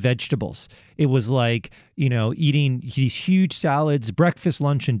ton of vegetables. It was like, eating these huge salads, breakfast,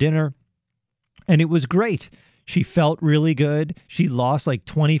 lunch, and dinner. And it was great. She felt really good. She lost like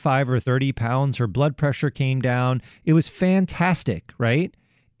 25 or 30 pounds. Her blood pressure came down. It was fantastic, right?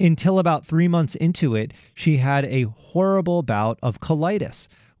 Until about 3 months into it, she had a horrible bout of colitis,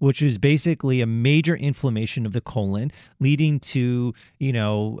 which is basically a major inflammation of the colon, leading to,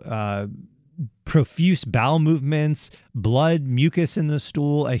 profuse bowel movements, blood, mucus in the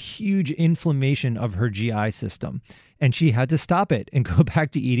stool, a huge inflammation of her GI system. And she had to stop it and go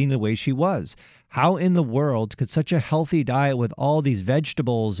back to eating the way she was. How in the world could such a healthy diet with all these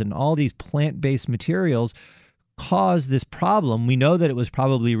vegetables and all these plant-based materials caused this problem? We know that it was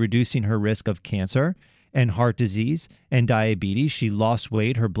probably reducing her risk of cancer and heart disease and diabetes. She lost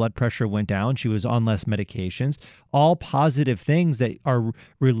weight. Her blood pressure went down. She was on less medications. All positive things that are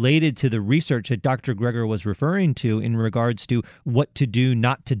related to the research that Dr. Greger was referring to in regards to what to do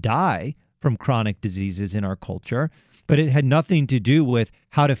not to die from chronic diseases in our culture. But it had nothing to do with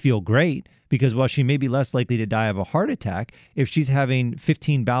how to feel great, because while she may be less likely to die of a heart attack, if she's having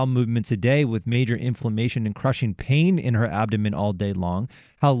 15 bowel movements a day with major inflammation and crushing pain in her abdomen all day long,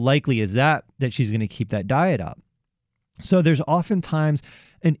 how likely is that she's going to keep that diet up? So there's oftentimes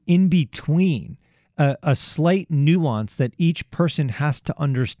an in-between, a slight nuance that each person has to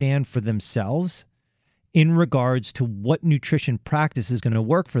understand for themselves in regards to what nutrition practice is going to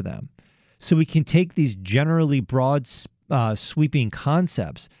work for them. So we can take these generally broad, sweeping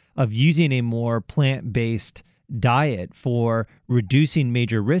concepts of using a more plant-based diet for reducing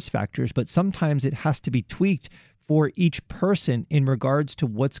major risk factors, but sometimes it has to be tweaked for each person in regards to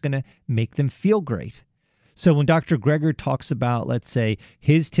what's going to make them feel great. So when Dr. Greger talks about, let's say,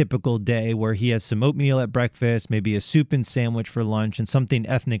 his typical day where he has some oatmeal at breakfast, maybe a soup and sandwich for lunch, and something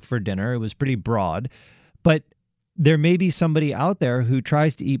ethnic for dinner, it was pretty broad. But there may be somebody out there who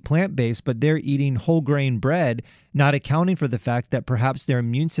tries to eat plant-based, but they're eating whole grain bread, not accounting for the fact that perhaps their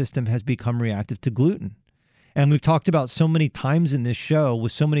immune system has become reactive to gluten. And we've talked about so many times in this show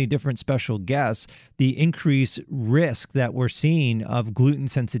with so many different special guests, the increased risk that we're seeing of gluten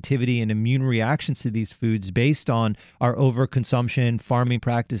sensitivity and immune reactions to these foods based on our overconsumption, farming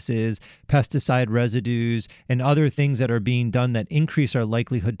practices, pesticide residues, and other things that are being done that increase our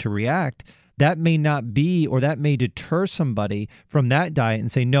likelihood to react. That may not be, or that may deter somebody from that diet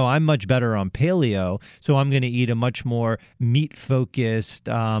and say, no, I'm much better on paleo, so I'm going to eat a much more meat-focused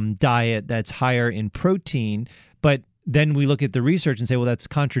diet that's higher in protein. But then we look at the research and say, well, that's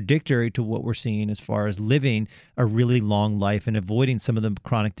contradictory to what we're seeing as far as living a really long life and avoiding some of the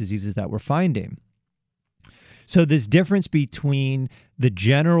chronic diseases that we're finding. So this difference between the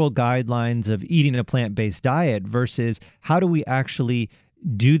general guidelines of eating a plant-based diet versus how do we actually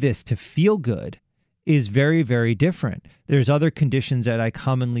do this to feel good is very, very different. There's other conditions that I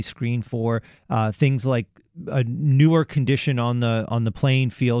commonly screen for, things like a newer condition on the playing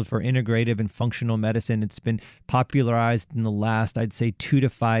field for integrative and functional medicine. It's been popularized in the last, I'd say, 2 to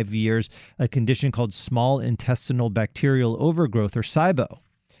 5 years, a condition called small intestinal bacterial overgrowth, or SIBO,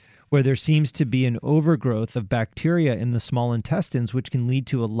 where there seems to be an overgrowth of bacteria in the small intestines, which can lead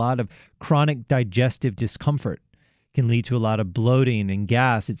to a lot of chronic digestive discomfort. Can lead to a lot of bloating and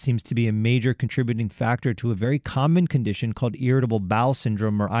gas. It seems to be a major contributing factor to a very common condition called irritable bowel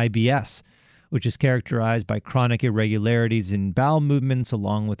syndrome, or IBS, which is characterized by chronic irregularities in bowel movements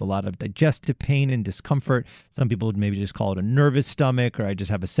along with a lot of digestive pain and discomfort. Some people would maybe just call it a nervous stomach, or I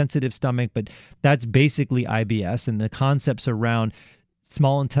just have a sensitive stomach, but that's basically IBS. And the concepts around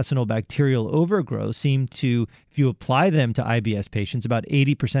small intestinal bacterial overgrowth seem to, if you apply them to IBS patients, about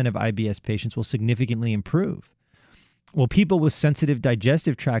 80% of IBS patients will significantly improve. Well, people with sensitive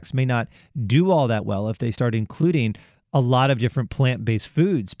digestive tracts may not do all that well if they start including a lot of different plant-based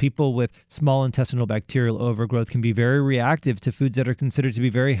foods. People with small intestinal bacterial overgrowth can be very reactive to foods that are considered to be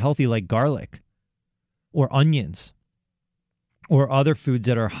very healthy, like garlic or onions or other foods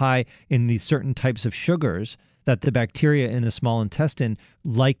that are high in these certain types of sugars that the bacteria in the small intestine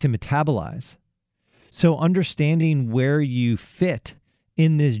like to metabolize. So understanding where you fit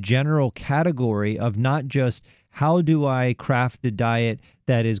in this general category of not just how do I craft a diet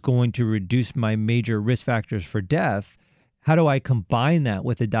that is going to reduce my major risk factors for death? How do I combine that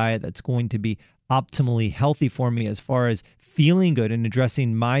with a diet that's going to be optimally healthy for me as far as feeling good and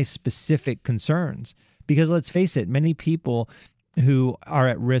addressing my specific concerns? Because let's face it, many people who are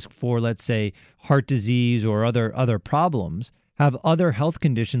at risk for, let's say, heart disease or other problems have other health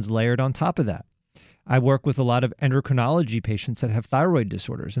conditions layered on top of that. I work with a lot of endocrinology patients that have thyroid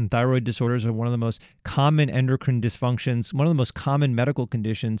disorders, and thyroid disorders are one of the most common endocrine dysfunctions, one of the most common medical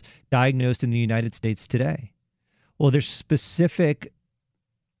conditions diagnosed in the United States today. Well, there's specific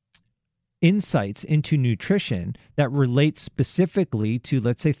insights into nutrition that relate specifically to,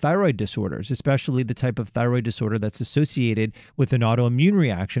 let's say, thyroid disorders, especially the type of thyroid disorder that's associated with an autoimmune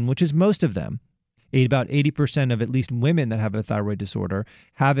reaction, which is most of them. About 80% of at least women that have a thyroid disorder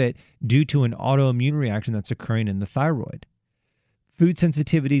have it due to an autoimmune reaction that's occurring in the thyroid. Food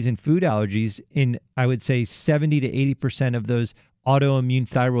sensitivities and food allergies in, I would say, 70 to 80% of those autoimmune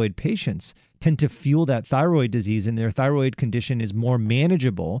thyroid patients tend to fuel that thyroid disease, and their thyroid condition is more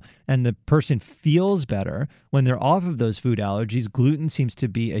manageable and the person feels better when they're off of those food allergies. Gluten seems to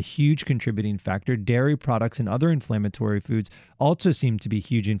be a huge contributing factor. Dairy products and other inflammatory foods also seem to be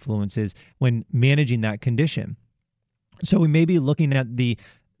huge influences when managing that condition. So we may be looking at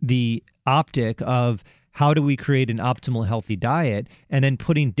the optic of how do we create an optimal healthy diet, and then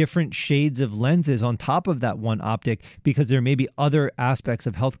putting different shades of lenses on top of that one optic, because there may be other aspects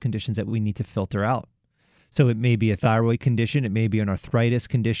of health conditions that we need to filter out. So it may be a thyroid condition, it may be an arthritis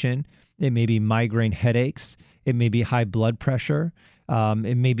condition, it may be migraine headaches, it may be high blood pressure,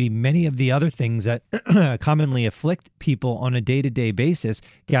 it may be many of the other things that commonly afflict people on a day-to-day basis,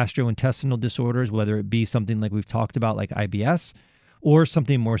 gastrointestinal disorders, whether it be something like we've talked about like IBS, or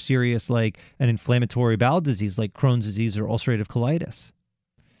something more serious like an inflammatory bowel disease like Crohn's disease or ulcerative colitis.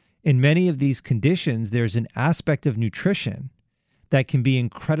 In many of these conditions, there's an aspect of nutrition that can be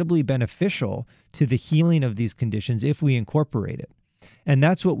incredibly beneficial to the healing of these conditions if we incorporate it. And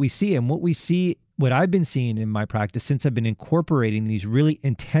that's what we see. And what I've been seeing in my practice since I've been incorporating these really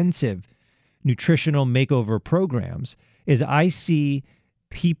intensive nutritional makeover programs is I see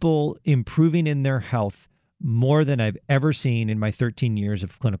people improving in their health more than I've ever seen in my 13 years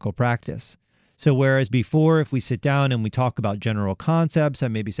of clinical practice. So whereas before, if we sit down and we talk about general concepts, I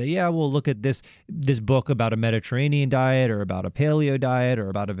maybe say, yeah, we'll look at this book about a Mediterranean diet or about a paleo diet or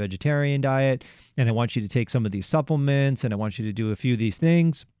about a vegetarian diet, and I want you to take some of these supplements and I want you to do a few of these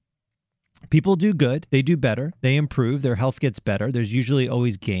things. People do good. They do better. They improve. Their health gets better. There's usually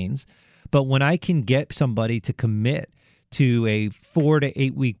always gains. But when I can get somebody to commit to a 4 to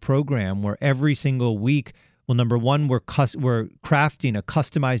 8 week program where every single week, well, number one, we're crafting a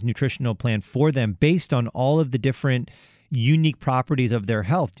customized nutritional plan for them based on all of the different unique properties of their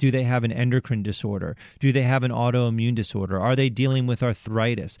health. Do they have an endocrine disorder? Do they have an autoimmune disorder? Are they dealing with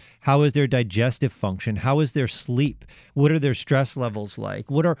arthritis? How is their digestive function? How is their sleep? What are their stress levels like?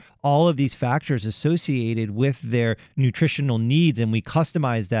 What are all of these factors associated with their nutritional needs? And we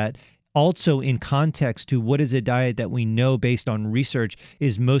customize that also in context to what is a diet that we know based on research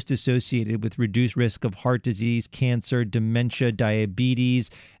is most associated with reduced risk of heart disease, cancer, dementia, diabetes,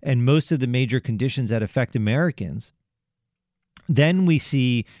 and most of the major conditions that affect Americans. Then we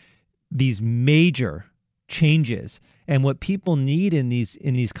see these major changes. And what people need in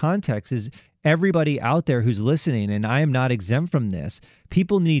these contexts is everybody out there who's listening, and I am not exempt from this,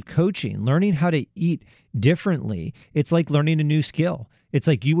 people need coaching, learning how to eat differently. It's like learning a new skill. It's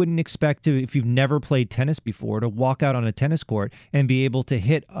like you wouldn't expect to, if you've never played tennis before, to walk out on a tennis court and be able to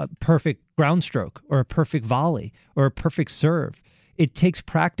hit a perfect ground stroke or a perfect volley or a perfect serve. It takes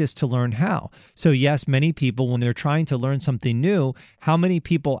practice to learn how. So yes, many people, when they're trying to learn something new, how many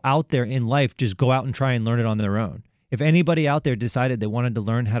people out there in life just go out and try and learn it on their own? If anybody out there decided they wanted to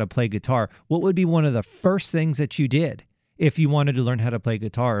learn how to play guitar, what would be one of the first things that you did if you wanted to learn how to play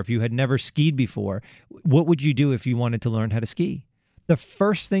guitar? If you had never skied before, what would you do if you wanted to learn how to ski? The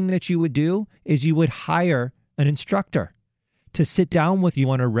first thing that you would do is you would hire an instructor to sit down with you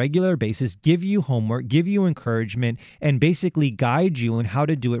on a regular basis, give you homework, give you encouragement, and basically guide you on how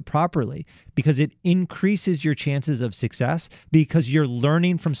to do it properly, because it increases your chances of success because you're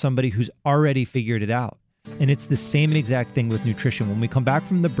learning from somebody who's already figured it out. And it's the same exact thing with nutrition. When we come back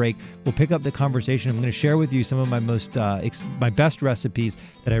from the break, we'll pick up the conversation. I'm going to share with you some of my my best recipes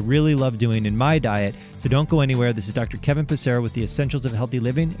that I really love doing in my diet. So don't go anywhere. This is Dr. Kevin Passero with the Essentials of Healthy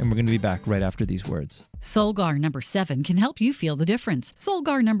Living, and we're going to be back right after these words. Solgar number 7 can help you feel the difference.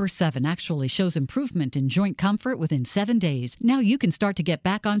 Solgar number 7 actually shows improvement in joint comfort within 7 days. Now you can start to get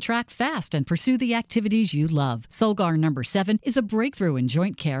back on track fast and pursue the activities you love. Solgar number 7 is a breakthrough in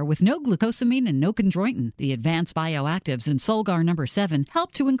joint care with no glucosamine and no chondroitin. The advanced bioactives in Solgar number 7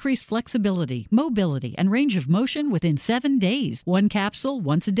 help to increase flexibility, mobility, and range of motion within 7 days. One capsule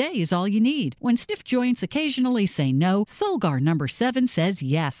once a day is all you need. When stiff joints occasionally say no, Solgar number 7 says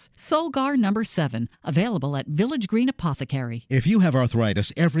yes. Solgar number 7, available at Village Green Apothecary. If you have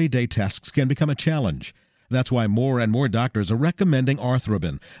arthritis, everyday tasks can become a challenge. That's why more and more doctors are recommending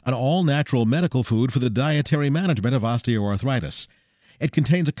Arthrobin, an all-natural medical food for the dietary management of osteoarthritis. It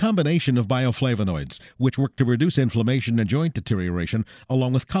contains a combination of bioflavonoids, which work to reduce inflammation and joint deterioration,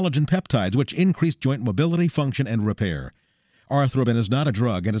 along with collagen peptides, which increase joint mobility, function, and repair. Arthrobin is not a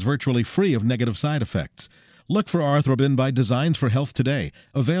drug and is virtually free of negative side effects. Look for Arthrobin by Designs for Health today,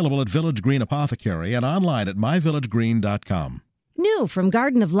 available at Village Green Apothecary and online at myvillagegreen.com. New from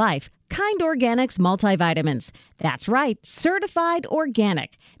Garden of Life, Kind Organics multivitamins. That's right, certified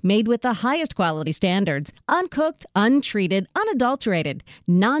organic, made with the highest quality standards, uncooked, untreated, unadulterated,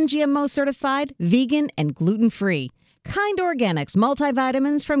 non-GMO certified, vegan, and gluten-free. Kind Organics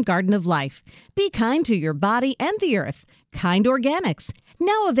multivitamins from Garden of Life. Be kind to your body and the earth. Kind Organics,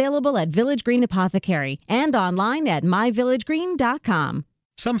 now available at Village Green Apothecary and online at myvillagegreen.com.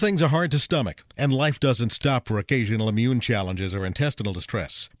 Some things are hard to stomach, and life doesn't stop for occasional immune challenges or intestinal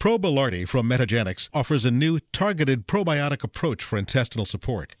distress. Probilardi from Metagenics offers a new, targeted probiotic approach for intestinal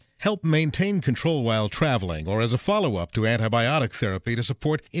support. Help maintain control while traveling or as a follow-up to antibiotic therapy to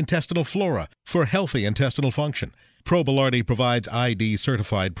support intestinal flora for healthy intestinal function. Probilardi provides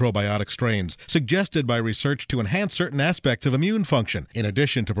ID-certified probiotic strains suggested by research to enhance certain aspects of immune function, in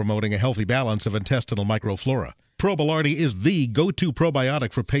addition to promoting a healthy balance of intestinal microflora. Probilardi is the go-to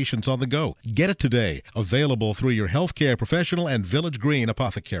probiotic for patients on the go. Get it today. Available through your healthcare professional and Village Green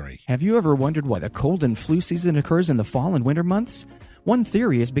apothecary. Have you ever wondered why the cold and flu season occurs in the fall and winter months? One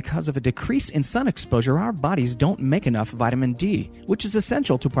theory is because of a decrease in sun exposure, our bodies don't make enough vitamin D, which is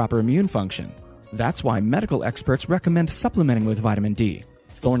essential to proper immune function. That's why medical experts recommend supplementing with vitamin D.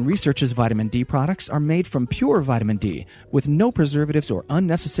 Thorne Research's vitamin D products are made from pure vitamin D, with no preservatives or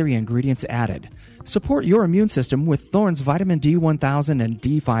unnecessary ingredients added. Support your immune system with Thorne's vitamin D1000 and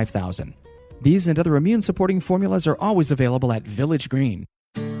D5000. These and other immune-supporting formulas are always available at Village Green.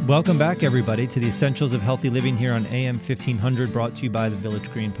 Welcome back, everybody, to the Essentials of Healthy Living here on AM 1500, brought to you by the Village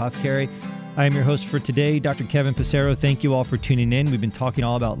Green Apothecary. I am your host for today, Dr. Kevin Passero. Thank you all for tuning in. We've been talking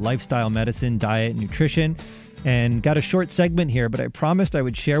all about lifestyle medicine, diet, nutrition, and got a short segment here, but I promised I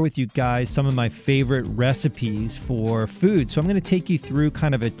would share with you guys some of my favorite recipes for food. So I'm going to take you through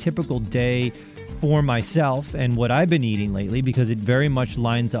kind of a typical day for myself and what I've been eating lately, because it very much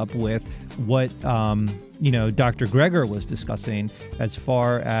lines up with what Dr. Greger was discussing as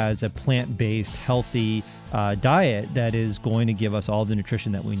far as a plant-based, healthy diet that is going to give us all the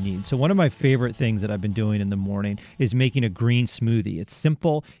nutrition that we need. So one of my favorite things that I've been doing in the morning is making a green smoothie. It's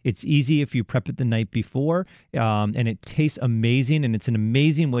simple. It's easy if you prep it the night before, and it tastes amazing. And it's an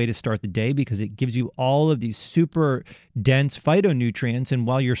amazing way to start the day because it gives you all of these super dense phytonutrients. And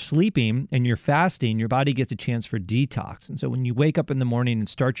while you're sleeping and you're fasting, your body gets a chance for detox. And so when you wake up in the morning and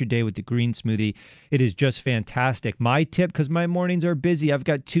start your day with the green smoothie, it is just fantastic. My tip, because my mornings are busy, I've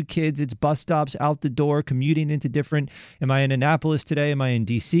got 2 kids, it's bus stops, out the door, commuting into different, am I in Annapolis today? Am I in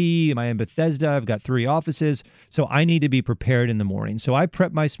DC? Am I in Bethesda? I've got 3 offices. So I need to be prepared in the morning. So I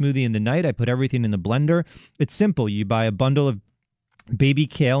prep my smoothie in the night. I put everything in the blender. It's simple. You buy a bundle of baby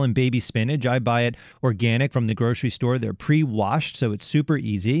kale and baby spinach. I buy it organic from the grocery store. They're pre-washed, so it's super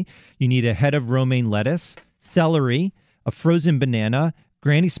easy. You need a head of romaine lettuce, celery, a frozen banana,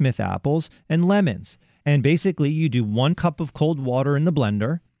 Granny Smith apples, and lemons. And basically, you do 1 cup of cold water in the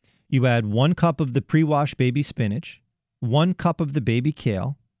blender. You add 1 cup of the pre-washed baby spinach, 1 cup of the baby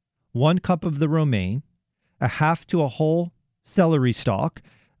kale, 1 cup of the romaine, a half to a whole celery stalk,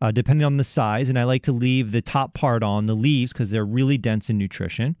 depending on the size. And I like to leave the top part on, the leaves, because they're really dense in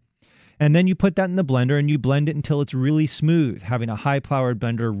nutrition. And then you put that in the blender and you blend it until it's really smooth. Having a high-powered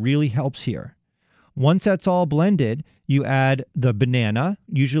blender really helps here. Once that's all blended, you add the banana,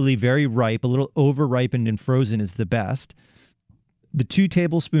 usually very ripe, a little over-ripened and frozen is the best, the 2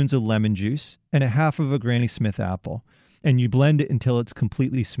 tablespoons of lemon juice, and a half of a Granny Smith apple. And you blend it until it's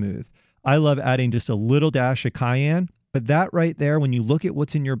completely smooth. I love adding just a little dash of cayenne, but that right there, when you look at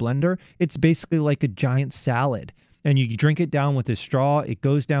what's in your blender, it's basically like a giant salad. And you drink it down with a straw. It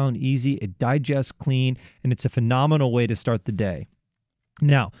goes down easy. It digests clean. And it's a phenomenal way to start the day.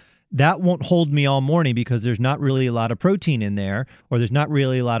 Now, that won't hold me all morning because there's not really a lot of protein in there, or there's not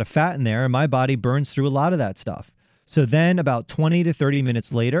really a lot of fat in there, and my body burns through a lot of that stuff. So then about 20 to 30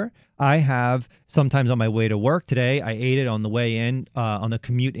 minutes later, I have, sometimes on my way to work today, I ate it on the way in, on the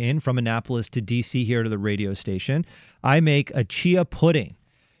commute in from Annapolis to DC here to the radio station. I make a chia pudding.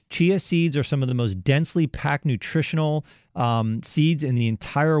 Chia seeds are some of the most densely packed nutritional seeds in the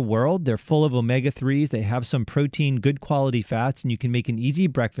entire world. They're full of omega-3s. They have some protein, good quality fats, and you can make an easy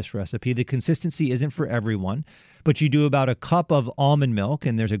breakfast recipe. The consistency isn't for everyone, but you do about a cup of almond milk,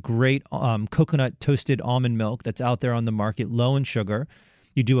 and there's a great coconut toasted almond milk that's out there on the market, low in sugar.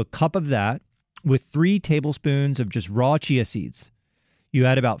 You do a cup of that with 3 tablespoons of just raw chia seeds. You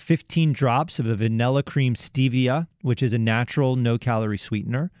add about 15 drops of a vanilla cream stevia, which is a natural no-calorie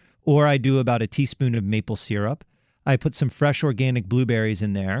sweetener, or I do about a teaspoon of maple syrup. I put some fresh organic blueberries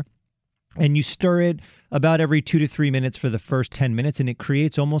in there, and you stir it about every 2 to 3 minutes for the first 10 minutes, and it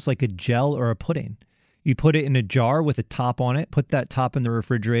creates almost like a gel or a pudding. You put it in a jar with a top on it, put that top in the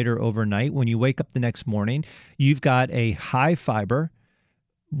refrigerator overnight. When you wake up the next morning, you've got a high fiber,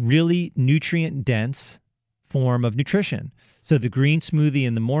 really nutrient-dense form of nutrition. So the green smoothie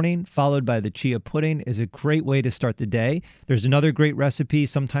in the morning, followed by the chia pudding, is a great way to start the day. There's another great recipe.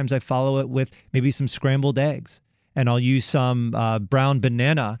 Sometimes I follow it with maybe some scrambled eggs, and I'll use some brown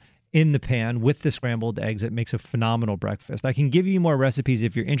banana in the pan with the scrambled eggs. It makes a phenomenal breakfast. I can give you more recipes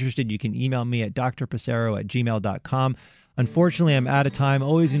if you're interested. You can email me at drpassero@gmail.com. Unfortunately, I'm out of time.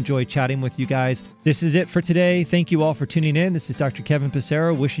 Always enjoy chatting with you guys. This is it for today. Thank you all for tuning in. This is Dr. Kevin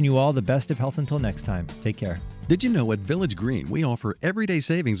Passero, wishing you all the best of health until next time. Take care. Did you know at Village Green we offer everyday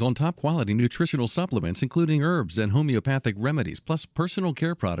savings on top quality nutritional supplements, including herbs and homeopathic remedies, plus personal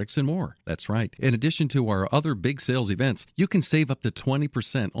care products and more? That's right. In addition to our other big sales events, you can save up to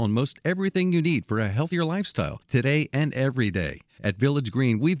 20% on most everything you need for a healthier lifestyle today and every day. At Village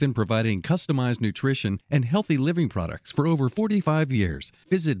Green, we've been providing customized nutrition and healthy living products for over 45 years.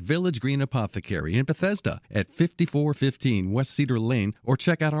 Visit Village Green Apothecary in Bethesda at 5415 West Cedar Lane or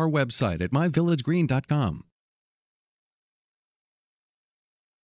check out our website at myvillagegreen.com.